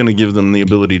this is going to give them the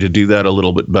ability to do that a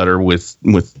little bit better with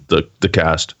the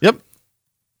cast. Yep,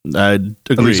 I agree.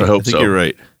 At least I hope think you're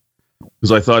right.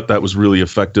 Because I thought that was really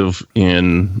effective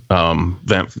in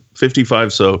Vamp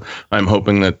 55, so I'm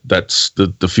hoping that's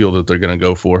the feel that they're going to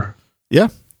go for. Yeah,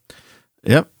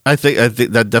 yep. I think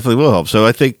that definitely will help. So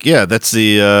I think that's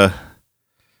the.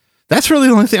 That's really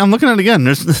the only thing. I'm looking at it again.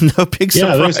 There's no big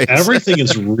surprise. Everything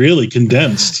is really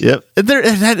condensed. Yep. There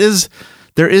is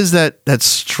that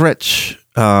stretch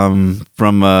from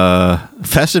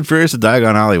Fast and Furious to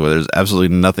Diagon Alley where there's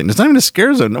absolutely nothing. There's not even a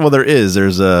scare zone. Well, there is.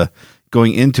 There's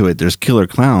going into it. There's killer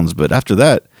clowns, but after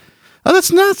that,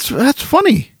 that's nuts. That's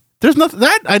funny. There's nothing.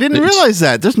 I didn't realize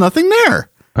that. There's nothing there.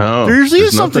 Oh, there usually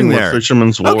is something there.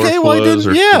 Fisherman's Wharf. Okay, well, I didn't.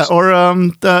 Or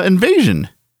the Invasion.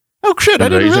 Oh shit! I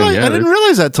didn't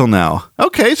realize that till now.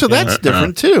 Okay, so that's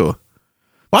different too.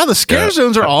 Wow, the scare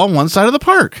zones are all on one side of the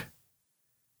park.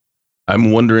 I'm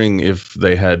wondering if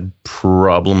they had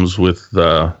problems with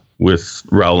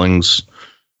Rowling's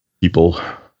people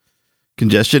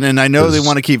congestion, and I know they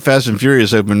want to keep Fast and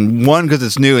Furious open. 1, because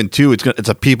it's new, and 2, it's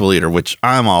a people eater, which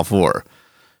I'm all for.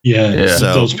 Yeah.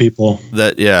 So those people.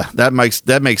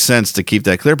 That makes sense to keep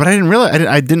that clear. But I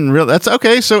didn't realize. That's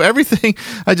okay. So everything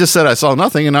I just said, I saw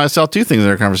nothing, and now I saw 2 things in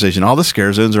our conversation. All the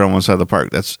scare zones are on one side of the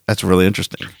park. That's really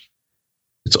interesting.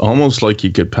 It's almost like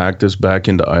you could pack this back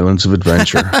into Islands of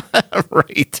Adventure.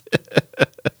 Right.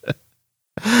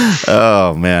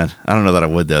 Oh man, I don't know that I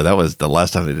would though. That was the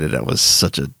last time they did that was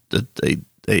such a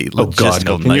a Oh God,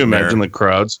 logistical can you nightmare. imagine the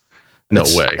crowds? No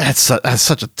way. That's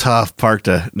such a tough park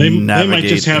to They navigate. might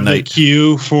just have the the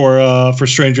queue for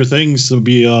Stranger Things to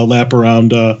be a lap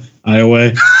around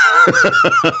Iowa.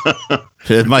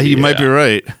 You might be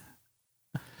right.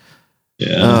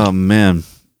 Yeah. Oh man.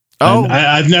 Oh,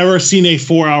 I've never seen a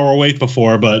 4-hour wait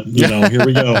before, but here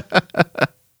we go.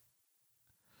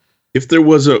 If there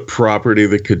was a property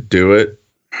that could do it,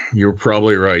 you're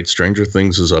probably right. Stranger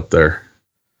Things is up there.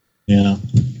 Yeah.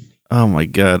 oh my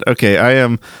God. Okay, I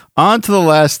am on to the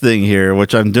last thing here,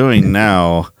 which I'm doing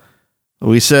now.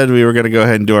 We said we were going to go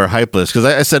ahead and do our hype list because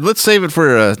I said let's save it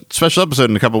for a special episode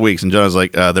in a couple weeks, and John was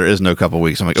like, "There is no couple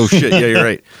weeks." I'm like, "Oh shit, yeah, you're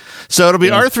right." So it'll be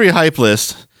our 3 hype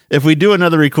list. If we do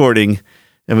another recording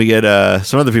and we get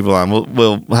some other people on,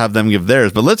 we'll have them give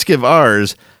theirs. But let's give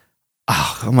ours.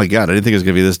 Oh my God, I didn't think it was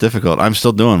going to be this difficult. I'm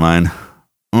still doing mine.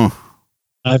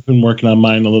 I've been working on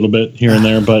mine a little bit here and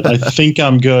there, but I think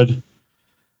I'm good.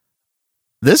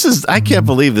 I can't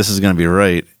believe this is going to be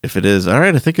right. If it is, all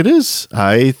right, I think it is.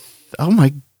 Oh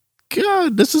my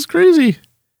God, this is crazy.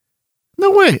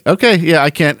 No way. Okay, yeah, I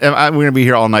can't. I'm going to be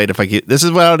here all night if I get. This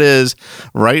is what it is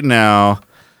right now.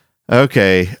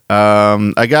 Okay,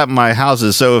 I got my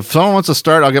houses. So if someone wants to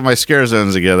start, I'll get my scare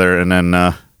zones together, and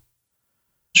then.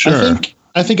 Sure.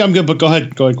 I think I'm good, but go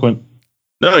ahead, Quint.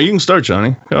 No, you can start,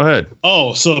 Johnny. Go ahead.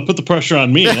 Oh, so put the pressure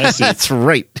on me. I see. That's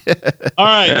right. All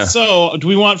right. Yeah. So, do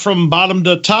we want from bottom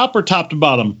to top or top to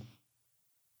bottom?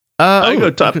 I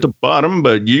go top to bottom,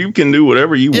 but you can do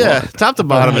whatever you yeah, want. top to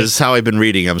bottom All right. is how I've been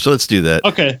reading them. So let's do that.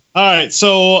 Okay. All right.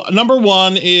 So, number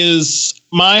 1 is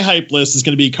my hype list is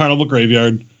going to be Carnival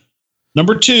Graveyard.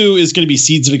 Number 2 is going to be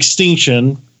Seeds of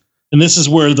Extinction. And this is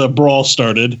where the brawl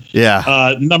started.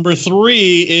 Yeah. Number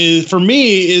 3 is, for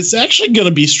me, is actually going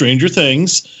to be Stranger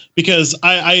Things because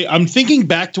I'm thinking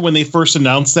back to when they first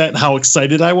announced that and how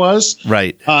excited I was.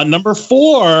 Right. Number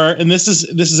 4, and this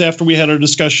is after we had our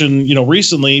discussion,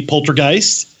 recently,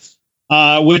 Poltergeist,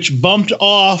 which bumped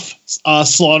off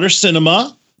Slaughter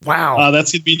Cinema. Wow.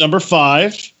 That's going to be number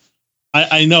 5.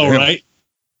 I know, Yeah. right?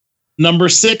 Number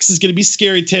 6 is going to be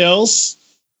Scary Tales.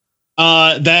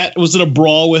 That was in a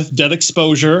brawl with Dead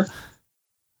Exposure.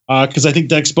 Because I think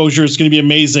Dead Exposure is going to be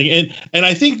amazing, and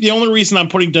I think the only reason I'm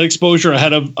putting Dead Exposure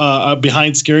ahead of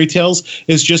behind Scary Tales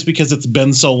is just because it's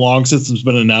been so long since it's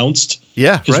been announced.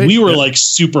 Yeah, because right. we were like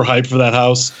super hyped for that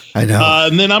house. I know.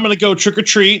 And then I'm going to go Trick or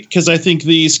Treat because I think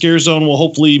the Scare Zone will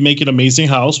hopefully make an amazing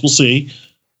house. We'll see.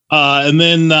 And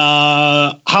then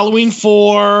Halloween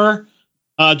 4,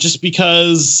 just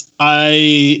because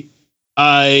I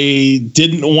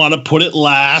didn't want to put it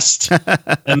last,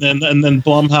 and then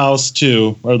Blumhouse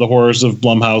 2, or the horrors of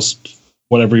Blumhouse,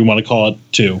 whatever you want to call it,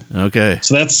 2. Okay.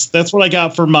 So that's what I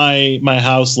got for my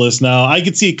house list. Now I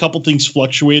could see a couple things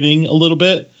fluctuating a little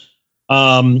bit,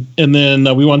 and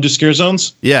then we want to do scare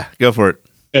zones. Yeah, go for it.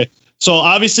 Okay, so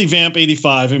obviously Vamp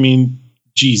 85. I mean,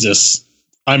 Jesus.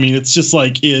 I mean, it's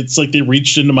like they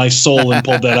reached into my soul and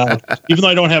pulled that out, even though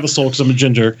I don't have a soul because I'm a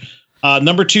ginger.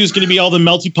 Number 2 is going to be all the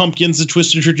Melty Pumpkins, the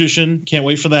Twisted Tradition. Can't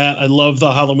wait for that. I love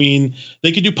the Halloween.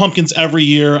 They could do pumpkins every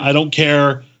year. I don't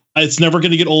care. It's never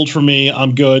going to get old for me.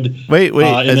 I'm good. Wait.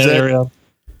 In that area.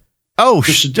 Oh,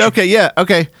 okay. Yeah.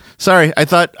 Okay. Sorry. I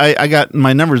thought I got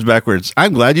my numbers backwards.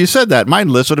 I'm glad you said that. My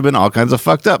list would have been all kinds of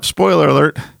fucked up. Spoiler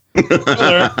alert.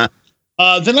 Then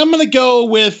I'm going to go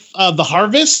with The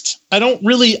Harvest. I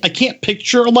can't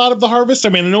picture a lot of The Harvest. I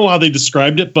mean, I know how they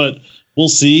described it, but we'll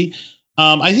see.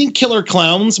 I think Killer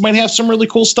Clowns might have some really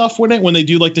cool stuff with it when they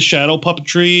do like the shadow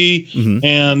puppetry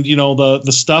and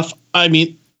the stuff. I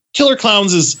mean, Killer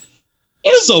Clowns is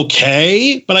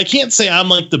okay, but I can't say I'm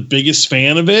like the biggest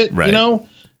fan of it, right.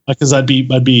 Because I'd be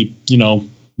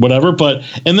whatever. But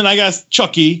and then I got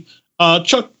Chucky.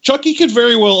 Chucky could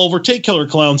very well overtake Killer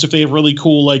Clowns if they have really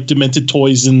cool like demented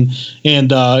toys and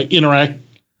interaction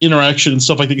and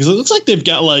stuff like that. Because it looks like they've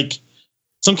got like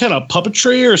some kind of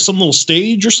puppetry or some little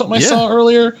stage or something I saw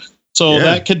earlier. So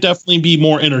that could definitely be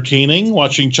more entertaining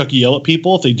watching Chucky yell at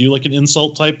people if they do like an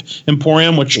insult type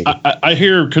emporium, which I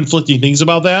hear conflicting things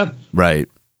about that. Right.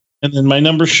 And then my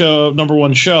number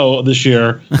 1 show this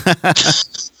year,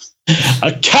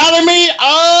 Academy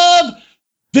of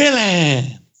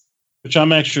Villains, which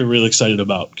I'm actually really excited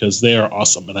about because they are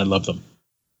awesome and I love them.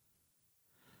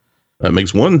 That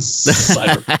makes one.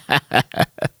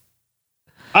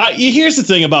 Here's the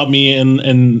thing about me,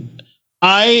 and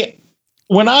I've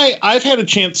had a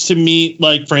chance to meet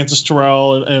like Francis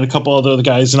Terrell and a couple other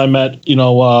guys, and I met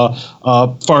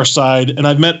Far Side, and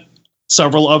I've met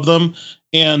several of them,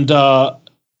 and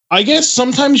I guess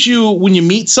sometimes when you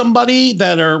meet somebody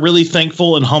that are really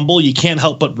thankful and humble, you can't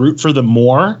help but root for them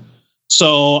more.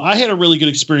 So I had a really good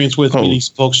experience with meeting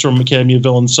some folks from Academy of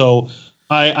Villains. So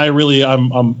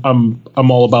I'm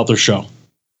all about their show.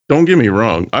 Don't get me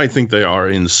wrong. I think they are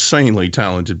insanely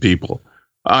talented people.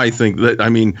 I think that, I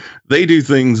mean, they do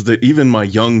things that even my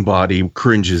young body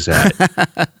cringes at.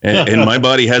 and my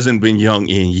body hasn't been young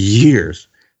in years.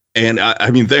 And I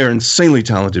mean, they are insanely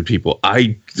talented people.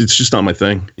 It's just not my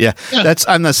thing. Yeah.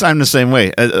 I'm the same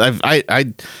way.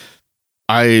 I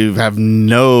have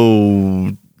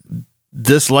no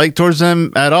dislike towards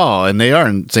them at all, and they are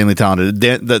insanely talented.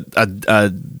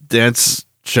 Dance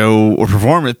show or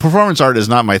performance art is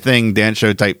not my thing. Dance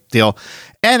show type deal.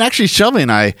 And actually, Shelby and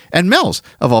I, and Mills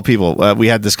of all people, we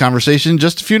had this conversation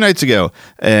just a few nights ago,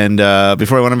 and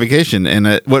before I went on vacation.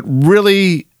 And what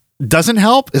really doesn't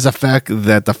help is the fact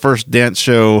that the first dance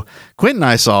show Quint and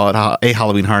I saw at A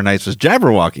Halloween Horror Nights was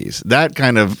Jabberwockies. That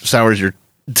kind of sours your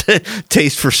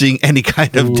taste for seeing any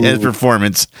kind of dance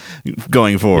performance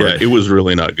going forward. Yeah, it was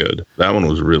really not good. That one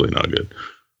was really not good.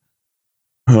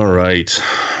 All right.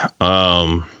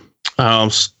 I'm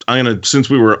gonna,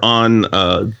 since we were on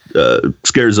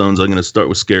scare zones, I'm gonna start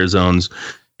with scare zones,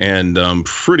 and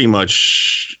pretty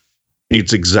much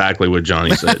it's exactly what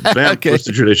Johnny said. Vamp, Okay.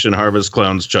 Twisted Tradition, Harvest,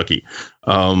 Clowns, Chucky.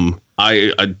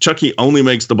 Chucky only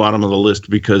makes the bottom of the list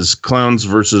because Clowns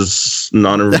versus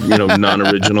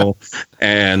non-original,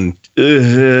 and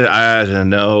I don't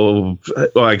know.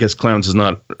 Well, I guess Clowns is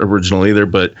not original either,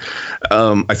 but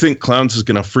I think Clowns is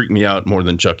going to freak me out more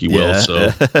than Chucky will. So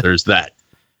there's that.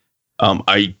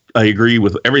 I agree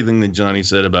with everything that Johnny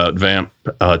said about Vamp.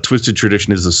 Twisted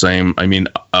Tradition is the same. I mean,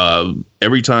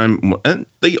 every time, and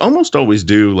they almost always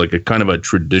do like a kind of a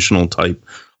traditional type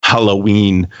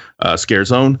Halloween scare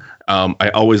zone.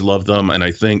 I always love them, and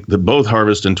I think that both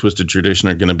Harvest and Twisted Tradition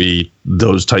are going to be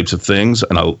those types of things,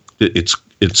 and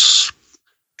it's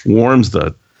warms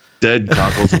the dead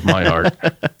cockles of my heart.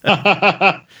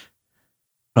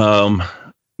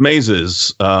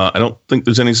 Mazes. I don't think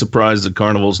there's any surprise that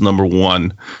Carnival's number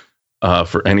one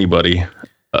for anybody.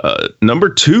 Number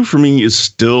two for me is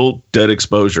still Dead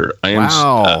Exposure. I am.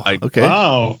 Wow. Okay.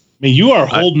 Wow. I mean, you are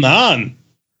holding on.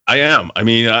 I am. I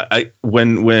mean,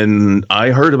 when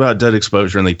I heard about Dead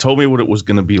Exposure and they told me what it was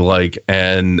going to be like,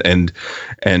 and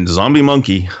Zombie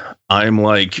Monkey, I'm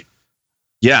like,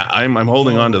 yeah, I'm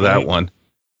holding on to that one.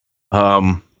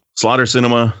 Slaughter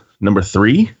Cinema number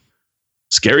 3,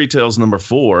 Scary Tales number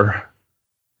 4,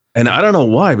 and I don't know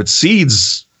why, but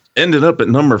Seeds ended up at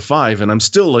number 5, and I'm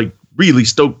still like really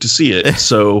stoked to see it.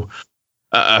 So.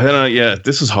 Yeah,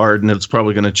 this is hard, and it's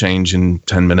probably going to change in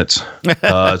 10 minutes.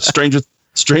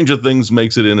 Stranger Things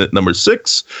makes it in at number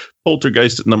 6,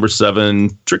 Poltergeist at number 7,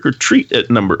 Trick or Treat at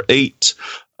number 8,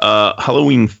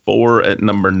 Halloween 4 at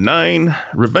number 9,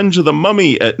 Revenge of the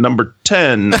Mummy at number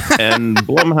 10, and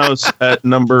Blumhouse at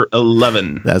number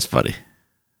 11. That's funny.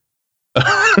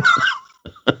 I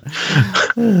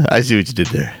see what you did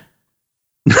there.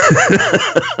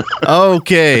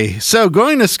 Okay, so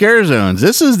going to scare zones.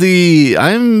 This is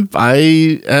I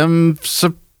am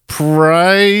surprised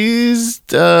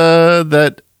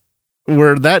that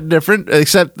we're that different,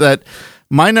 except that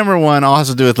my number one all has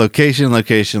to do with location.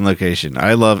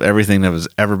 I love everything that has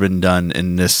ever been done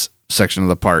in this section of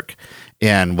the park,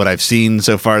 and what I've seen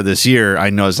so far this year,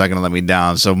 I know it's not going to let me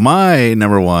down. So my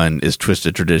number one is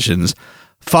Twisted Traditions,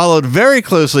 followed very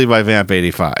closely by Vamp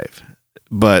 85.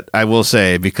 But I will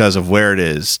say, because of where it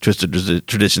is, Twisted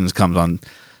Traditions comes on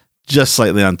just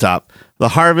slightly on top. The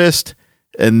Harvest,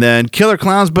 and then Killer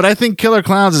Clowns. But I think Killer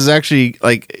Clowns is actually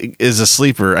is a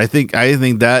sleeper. I think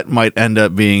that might end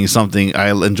up being something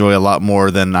I'll enjoy a lot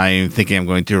more than I am thinking I'm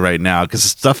going to right now. Because the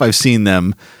stuff I've seen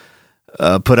them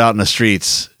put out in the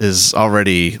streets is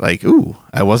already like, ooh,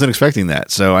 I wasn't expecting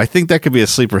that. So I think that could be a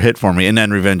sleeper hit for me. And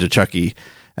then Revenge of Chucky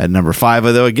at number 5.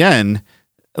 Although again,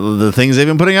 the things they've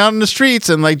been putting out in the streets,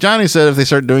 and like Johnny said, if they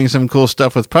start doing some cool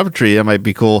stuff with puppetry, it might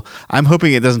be cool. I'm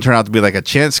hoping it doesn't turn out to be like a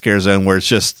chance scare zone where it's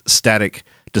just static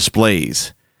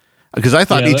displays, because I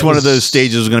thought each one of those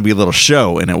stages was going to be a little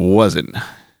show, and it wasn't.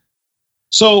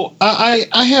 So I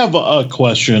have a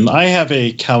question. I have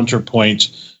a counterpoint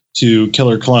to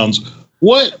Killer Clowns.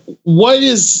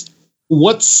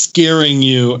 What's scaring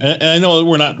you? And I know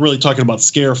we're not really talking about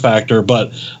scare factor,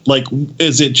 but like,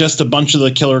 is it just a bunch of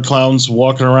the killer clowns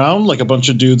walking around, like a bunch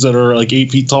of dudes that are like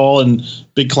 8 feet tall in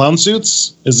big clown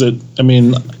suits? Is it? I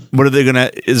mean, what are they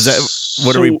gonna? Is that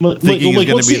what are we thinking is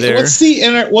going to be there?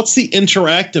 What's the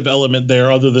interactive element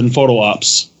there other than photo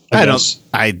ops?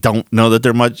 I don't know that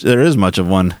there is much of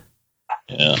one.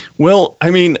 Yeah. Well, I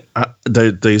mean,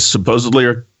 they supposedly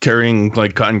are carrying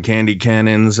like cotton candy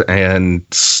cannons and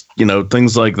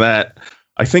things like that.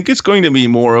 I think it's going to be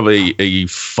more of a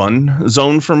fun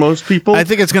zone for most people. I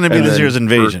think it's going to be this year's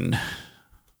Invasion.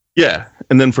 Yeah.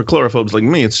 And then for chlorophobes like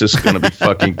me, it's just going to be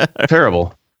fucking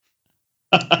terrible.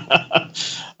 All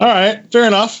right. Fair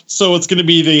enough. So it's going to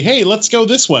be the, hey, let's go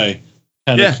this way.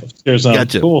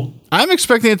 Gotcha. Cool. I'm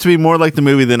expecting it to be more like the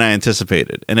movie than I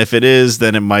anticipated. And if it is,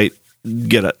 then it might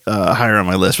get higher on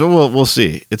my list. But we'll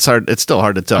see. It's hard. It's still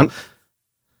hard to tell.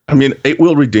 I mean, it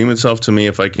will redeem itself to me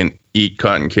if I can eat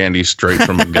cotton candy straight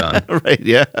from a gun. Right,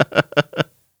 yeah.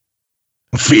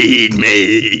 Feed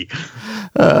me.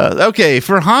 Okay,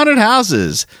 for haunted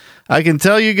houses, I can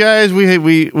tell you guys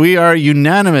we are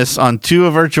unanimous on two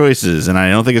of our choices, and I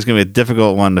don't think it's going to be a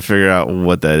difficult one to figure out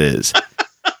what that is.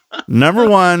 Number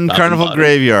one, Carnival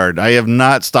Graveyard. I have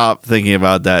not stopped thinking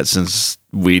about that since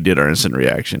we did our instant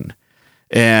reaction.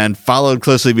 And followed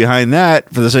closely behind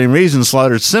that, for the same reason,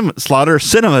 Slaughter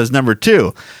Cinema is number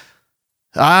two.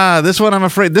 This one, I'm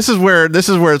afraid, this is where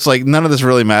it's like none of this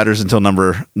really matters until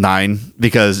number 9,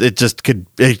 because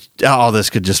all this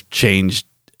could just change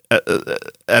at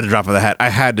a drop of the hat. I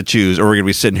had to choose, or we're going to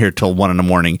be sitting here till 1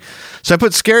 a.m. So I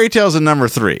put Scary Tales in number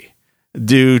 3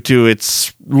 due to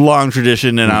its long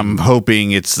tradition, and I'm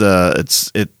hoping it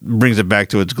brings it back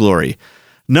to its glory.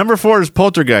 Number 4 is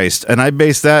Poltergeist, and I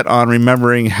base that on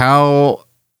remembering how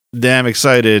damn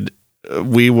excited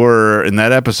we were in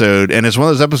that episode. And it's one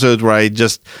of those episodes where I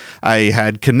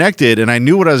had connected and I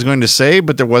knew what I was going to say,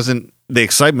 but there wasn't the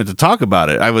excitement to talk about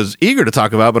it. I was eager to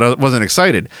talk about it, but I wasn't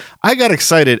excited. I got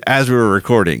excited as we were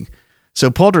recording.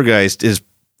 So Poltergeist is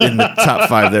in the top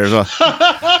 5 there as well.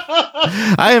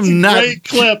 I am not great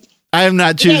clip. I am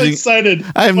not choosing. I'm excited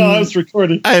while I was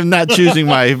recording. I am not choosing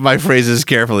my phrases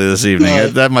carefully this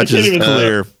evening. That much is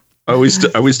clear. Are we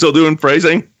still doing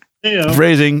phrasing? Hey-o.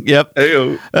 Phrasing, yep.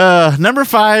 Hey-o. Number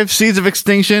 5, Seeds of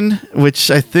Extinction, which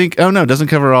I think, doesn't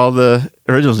cover all the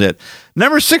originals yet.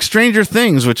 Number 6, Stranger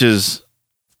Things, which is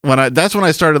that's when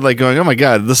I started like going, oh my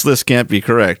God, this list can't be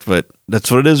correct, but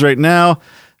that's what it is right now.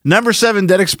 Number 7,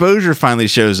 Dead Exposure finally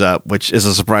shows up, which is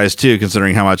a surprise too,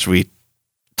 considering how much we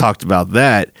talked about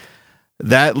that.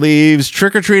 That leaves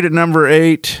Trick or Treat at number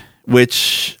 8,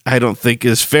 which I don't think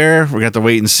is fair. We're going to have to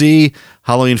wait and see.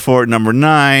 Halloween 4 at number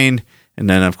 9. And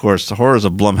then, of course, The Horrors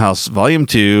of Blumhouse Volume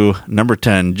 2, number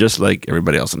 10, just like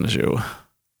everybody else on the show.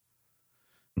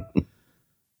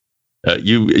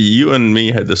 You and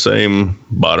me had the same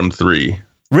bottom 3.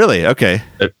 Really? Okay.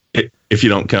 If you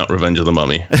don't count Revenge of the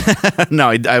Mummy.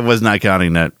 No, I was not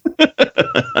counting that.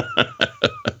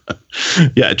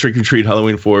 Yeah, Trick or Treat,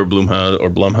 Halloween 4,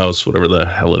 Blumhouse, whatever the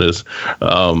hell it is.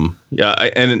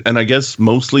 And I guess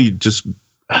mostly just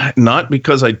not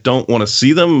because I don't want to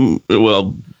see them.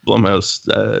 Well, Blumhouse,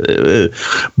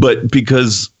 but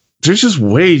because there's just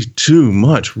way too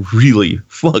much really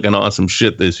fucking awesome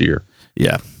shit this year.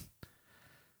 Yeah.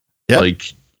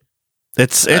 Like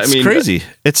it's crazy.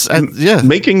 It's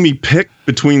making me pick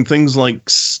between things like,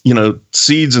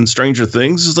 Seeds and Stranger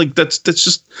Things is like, that's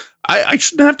just, I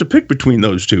shouldn't have to pick between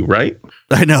those two, right?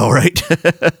 I know, right?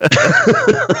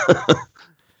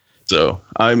 So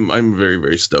I'm very,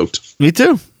 very stoked. Me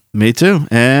too.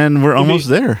 And we're almost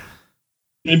there.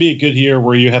 It's going to be a good year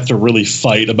where you have to really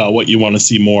fight about what you want to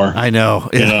see more. I know.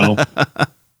 You know?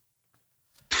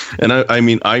 And I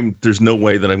mean, there's no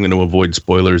way that I'm going to avoid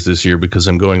spoilers this year because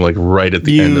I'm going like right at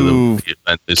the end of the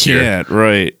event this year.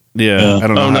 Right. Yeah. I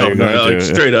don't know. No,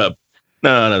 straight up.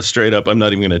 No, straight up. I'm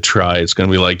not even going to try. It's going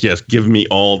to be like, yes, give me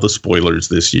all the spoilers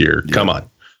this year. Yeah. Come on.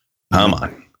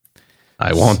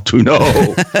 I want to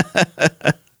know.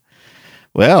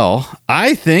 Well,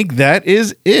 I think that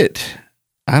is it.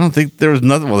 I don't think there's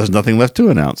nothing left to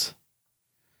announce.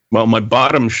 Well, my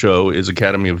bottom show is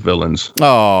Academy of Villains.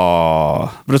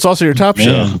 Oh, but it's also your top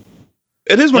show.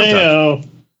 It is my top.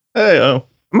 Hey-o.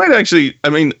 I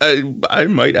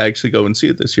might actually go and see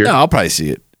it this year. No, I'll probably see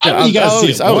it. I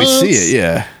always see it.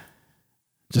 Yeah.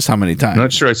 Just how many times? I'm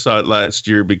not sure I saw it last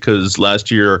year because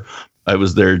last year I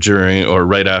was there during or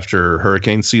right after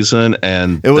hurricane season,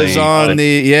 and it was on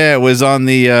the it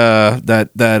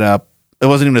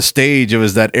wasn't even a stage. It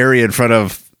was that area in front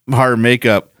of Horror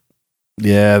Makeup.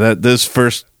 Yeah, those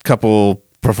first couple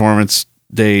performance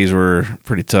days were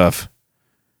pretty tough.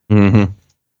 Mm-hmm.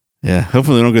 Yeah,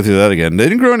 hopefully they don't go through that again. They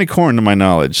didn't grow any corn to my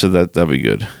knowledge, so that'd be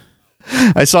good.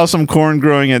 I saw some corn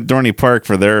growing at Dorney Park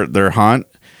for their haunt,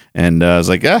 and I was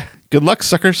like, good luck,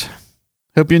 suckers.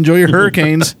 Hope you enjoy your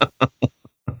hurricanes. I'm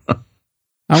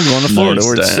going to Florida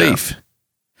where it's safe.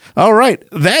 All right,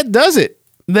 that does it.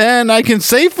 Then I can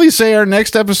safely say our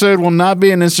next episode will not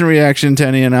be an instant reaction to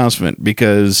any announcement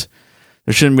because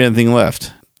there shouldn't be anything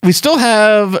left. we still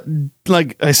have,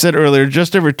 like I said earlier,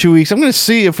 just over 2 weeks. I'm going to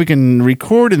see if we can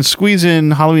record and squeeze in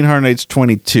Halloween Horror Nights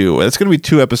 22. That's going to be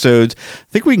 2 episodes. I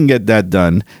think we can get that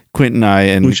done. Quint and I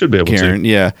and we should be able Karen. to.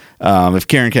 Yeah. If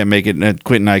Karen can't make it,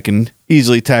 Quint and I can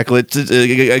easily tackle it.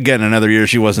 Again, another year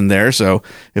she wasn't there, so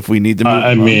if we need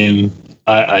to move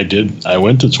I did. I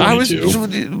went to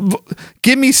 22.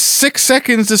 Give me 6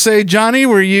 seconds to say, Johnny,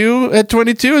 were you at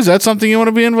 22? Is that something you want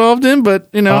to be involved in? But,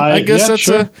 I guess that's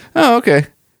sure. okay.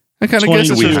 I kind of guess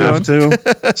Do that's we where have it's going.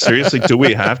 to? Seriously, do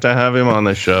we have to have him on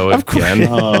the show again?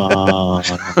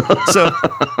 So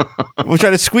we'll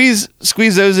try to squeeze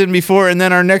those in before, and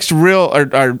then our next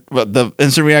the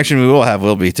instant reaction we will have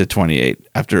will be to 28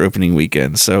 after opening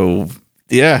weekend. So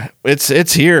yeah,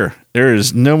 it's here. There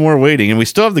is no more waiting, and we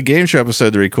still have the game show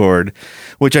episode to record,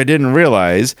 which I didn't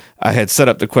realize. I had set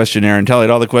up the questionnaire and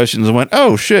tallied all the questions and went,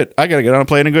 oh shit, I got to get on a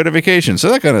plane and go to vacation. So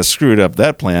that kind of screwed up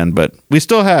that plan, but we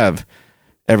still have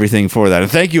everything for that. And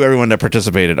thank you everyone that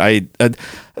participated.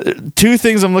 2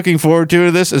 things I'm looking forward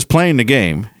to this is playing the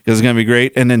game because it's going to be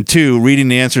great. And then 2, reading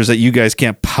the answers that you guys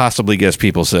can't possibly guess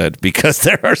people said, because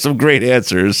there are some great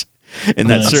answers in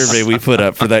that survey we put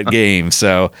up for that game.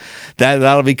 So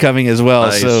that'll be coming as well.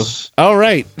 Nice. So, all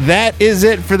right, that is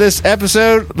it for this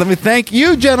episode. Let me thank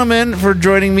you, gentlemen, for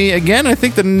joining me again. I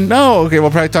think we're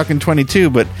probably talking 22,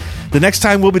 but the next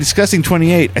time we'll be discussing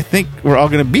 28. I think we're all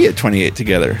going to be at 28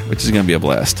 together, which is going to be a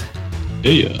blast.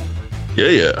 Yeah.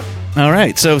 All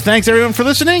right. So thanks everyone for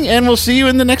listening, and we'll see you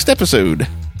in the next episode.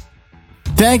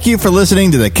 Thank you for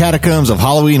listening to the Catacombs of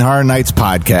Halloween Horror Nights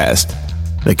podcast.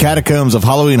 The Catacombs of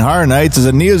Halloween Horror Nights is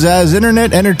a Neozaz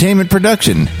internet entertainment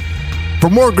production. For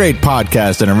more great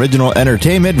podcasts and original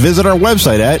entertainment, visit our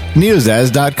website at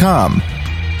neozaz.com.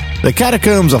 The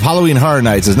Catacombs of Halloween Horror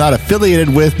Nights is not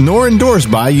affiliated with nor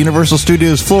endorsed by Universal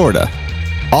Studios Florida.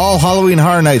 All Halloween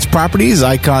Horror Nights properties,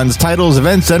 icons, titles,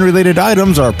 events, and related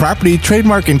items are property,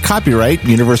 trademark, and copyright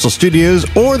Universal Studios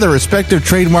or their respective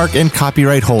trademark and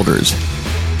copyright holders.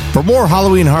 For more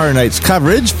Halloween Horror Nights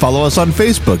coverage, follow us on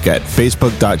Facebook at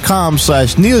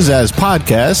facebook.com/Neozaz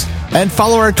Podcast and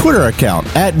follow our Twitter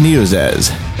account at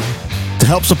Neozaz. To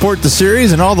help support the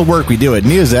series and all the work we do at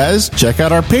Neozaz, check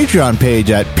out our Patreon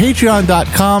page at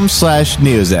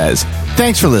patreon.com/Neozaz.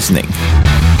 Thanks for listening.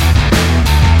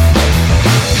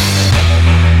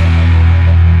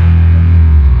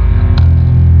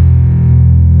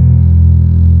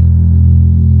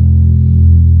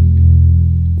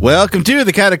 Welcome to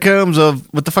the Catacombs of...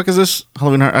 What the fuck is this?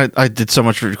 Halloween Horror... I did so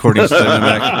much recording.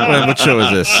 What show is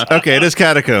this? Okay, it is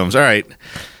Catacombs. All right. Let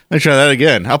me try that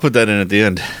again. I'll put that in at the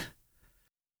end.